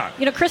thing. every time.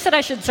 Chris said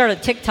I should start a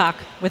TikTok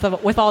with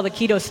all the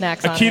keto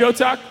snacks on keto it.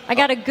 talk? I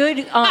got a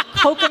good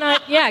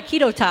coconut,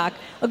 keto talk,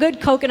 a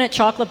good coconut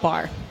chocolate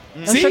bar.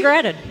 No See? sugar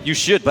added. You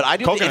should, but I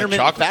do the Coconut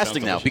intermittent chocolate fasting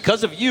sounds now. delicious.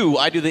 Because of you,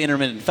 I do the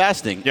intermittent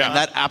fasting, and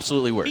that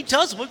absolutely works. He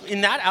does look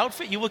in that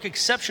outfit. You look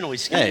exceptionally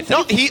skinny. Hey,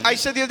 No, I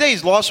said the other day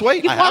he's lost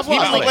weight. You've lost He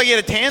weight. looked like he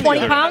had a tan.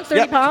 20 pounds,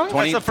 30 pounds?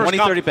 20, That's the first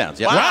 30 pounds.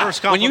 Yeah. Wow.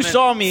 First When you compliment.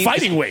 saw me,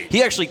 Fighting weight.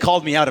 he actually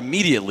called me out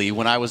immediately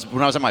when I was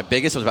at my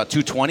biggest. I was about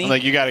 220.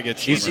 Like, you got to get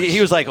He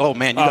was like, "Oh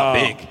man, you got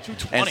big."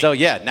 220. And so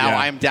now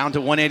I'm down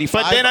to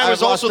 185. But then I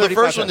was also the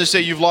first one to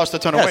say you've lost a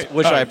ton of weight.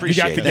 which I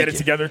appreciate. You got the Get It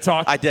Together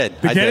talk? I did.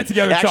 The I Get did. It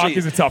Together talk Actually,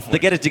 is a tough one. The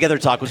Get It Together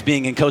talk was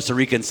being in Costa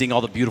Rica and seeing all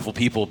the beautiful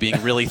people being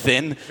really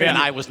thin, and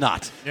I was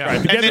not. Right.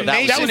 And then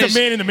that Mason was a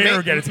man in the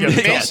mirror Get It Together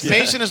talk.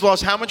 Mason has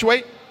lost how much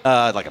weight?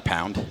 Like a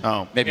pound.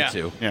 Oh, maybe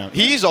 2. Yeah,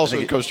 he's also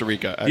in Costa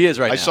Rica. He is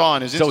right now. I saw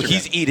on his Instagram. So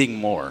he's eating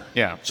more.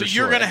 Yeah. So For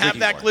you're sure. going to have Drinking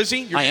that more.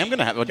 glizzy? I am going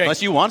to have it, unless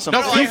you want some.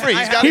 No, feel free.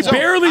 He's got He his own.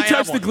 barely I have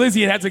touched the one.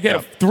 glizzy and had to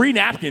get 3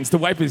 napkins to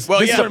wipe his. Well,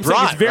 this yeah, is what I'm saying.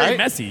 It's brat, very right?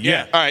 messy.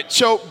 Yeah. All right.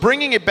 So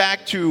bringing it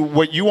back to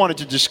what you wanted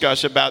to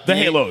discuss about The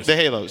Halos. The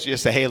Halos.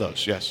 Yes, the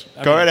Halos. Yes.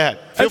 Go right ahead.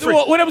 Feel free.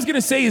 Well, what I was going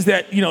to say is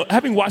that,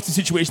 having watched the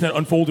situation that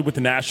unfolded with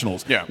the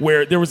Nationals,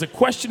 where there was a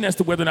question as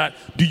to whether or not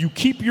do you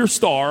keep your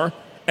star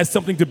as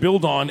something to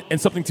build on and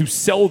something to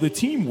sell the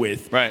team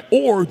with, right?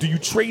 Or do you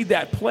trade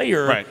that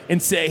player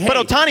and say, hey. But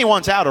Ohtani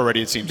wants out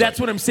already, it seems That's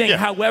what I'm saying. Yeah.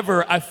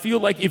 However, I feel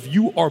like if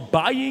you are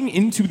buying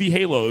into the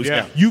Halos,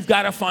 Yeah. you've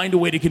got to find a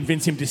way to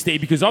convince him to stay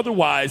because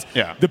otherwise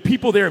the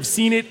people there have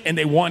seen it and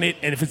they want it.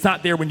 And if it's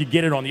not there when you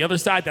get it on the other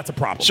side, that's a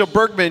problem. So,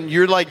 Bergman,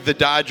 you're like the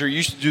Dodger. You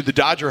used to do the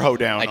Dodger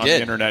hoedown on the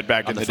internet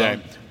back in the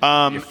day.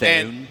 I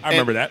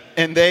remember that.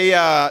 And they,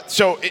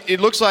 so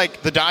it looks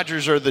like the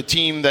Dodgers are the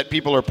team that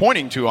people are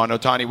pointing to on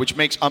Ohtani, which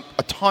makes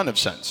a ton of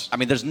sense. I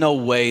mean, there's no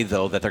way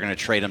though that they're going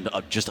to trade him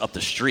just up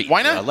the street.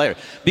 Why not? Later.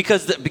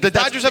 Because the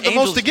Dodgers have the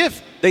most to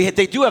give. They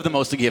do have the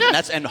most to give,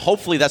 and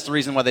hopefully that's the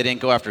reason why they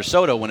didn't go after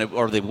Soto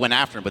or they went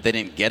after him, but they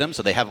didn't get him,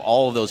 so they have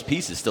all of those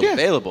pieces still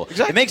available.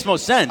 Exactly. It makes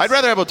most sense. I'd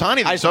rather have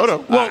Ohtani than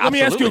Soto. Well, let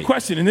me ask you a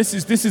question, and this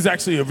is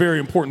actually a very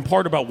important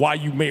part about why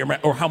you may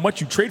or how much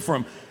you trade for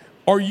him.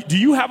 Do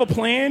you have a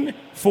plan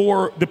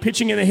for the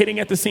pitching and the hitting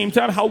at the same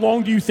time? How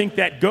long do you think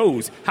that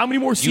goes? How many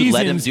more seasons? You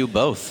let him do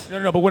both.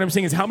 No. But what I'm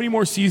saying is, how many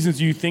more seasons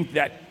do you think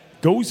that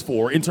goes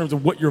for in terms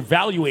of what you're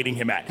evaluating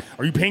him at?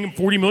 Are you paying him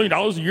 $40 million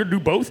a year to do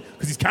both?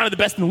 Because he's kind of the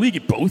best in the league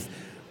at both.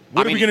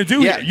 What are we going to do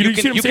here? You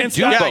see what I'm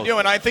saying? Yeah, I do,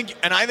 and I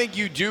think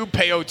you do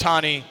pay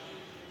Ohtani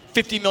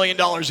 $50 million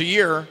a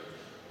year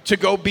to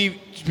go be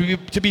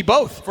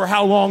both. For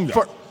how long,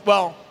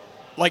 though?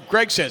 Like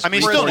Greg says, I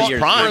mean, for still as years,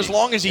 long, for prime. as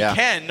long as he Yeah.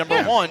 can,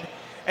 number one.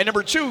 And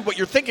number two, what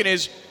you're thinking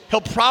is he'll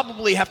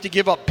probably have to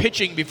give up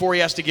pitching before he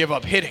has to give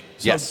up hitting.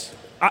 So Yes.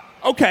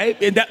 Okay,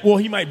 and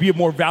he might be of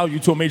more value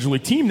to a major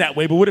league team that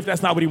way, but what if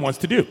that's not what he wants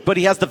to do? But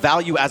he has the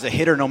value as a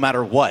hitter no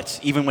matter what,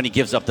 even when he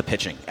gives up the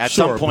pitching. At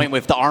Sure, some point,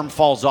 if the arm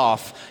falls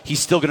off, he's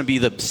still going to be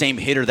the same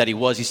hitter that he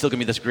was. He's still going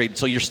to be this great.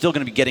 So you're still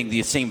going to be getting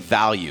the same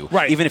value,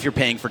 Right. even if you're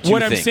paying for two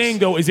What things. I'm saying,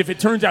 though, is if it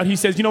turns out he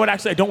says, you know what,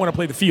 actually, I don't want to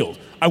play the field.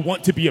 I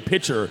want to be a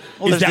pitcher.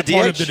 Well, is there's that the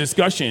part DH. of the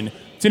discussion?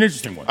 It's an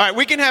interesting one. All right,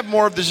 we can have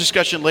more of this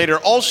discussion later.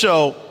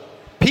 Also,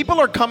 people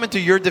are coming to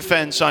your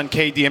defense on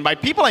KD, and by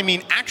people I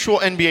mean actual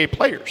NBA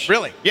players.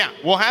 Really? Yeah,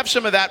 we'll have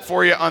some of that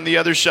for you on the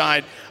other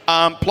side.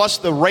 Plus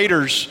the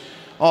Raiders.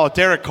 Oh,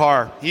 Derek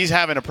Carr, he's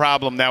having a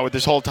problem now with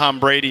this whole Tom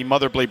Brady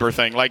mother bleeper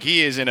thing. Like,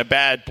 he is in a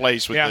bad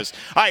place with this.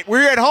 All right,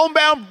 we're at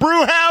Homebound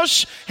Brew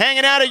House,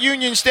 hanging out at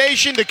Union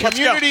Station. The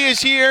community is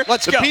here.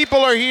 Let's the go. people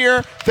are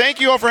here. Thank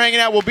you all for hanging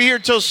out. We'll be here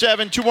till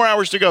 7. 2 more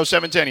hours to go,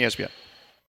 7:10 ESPN.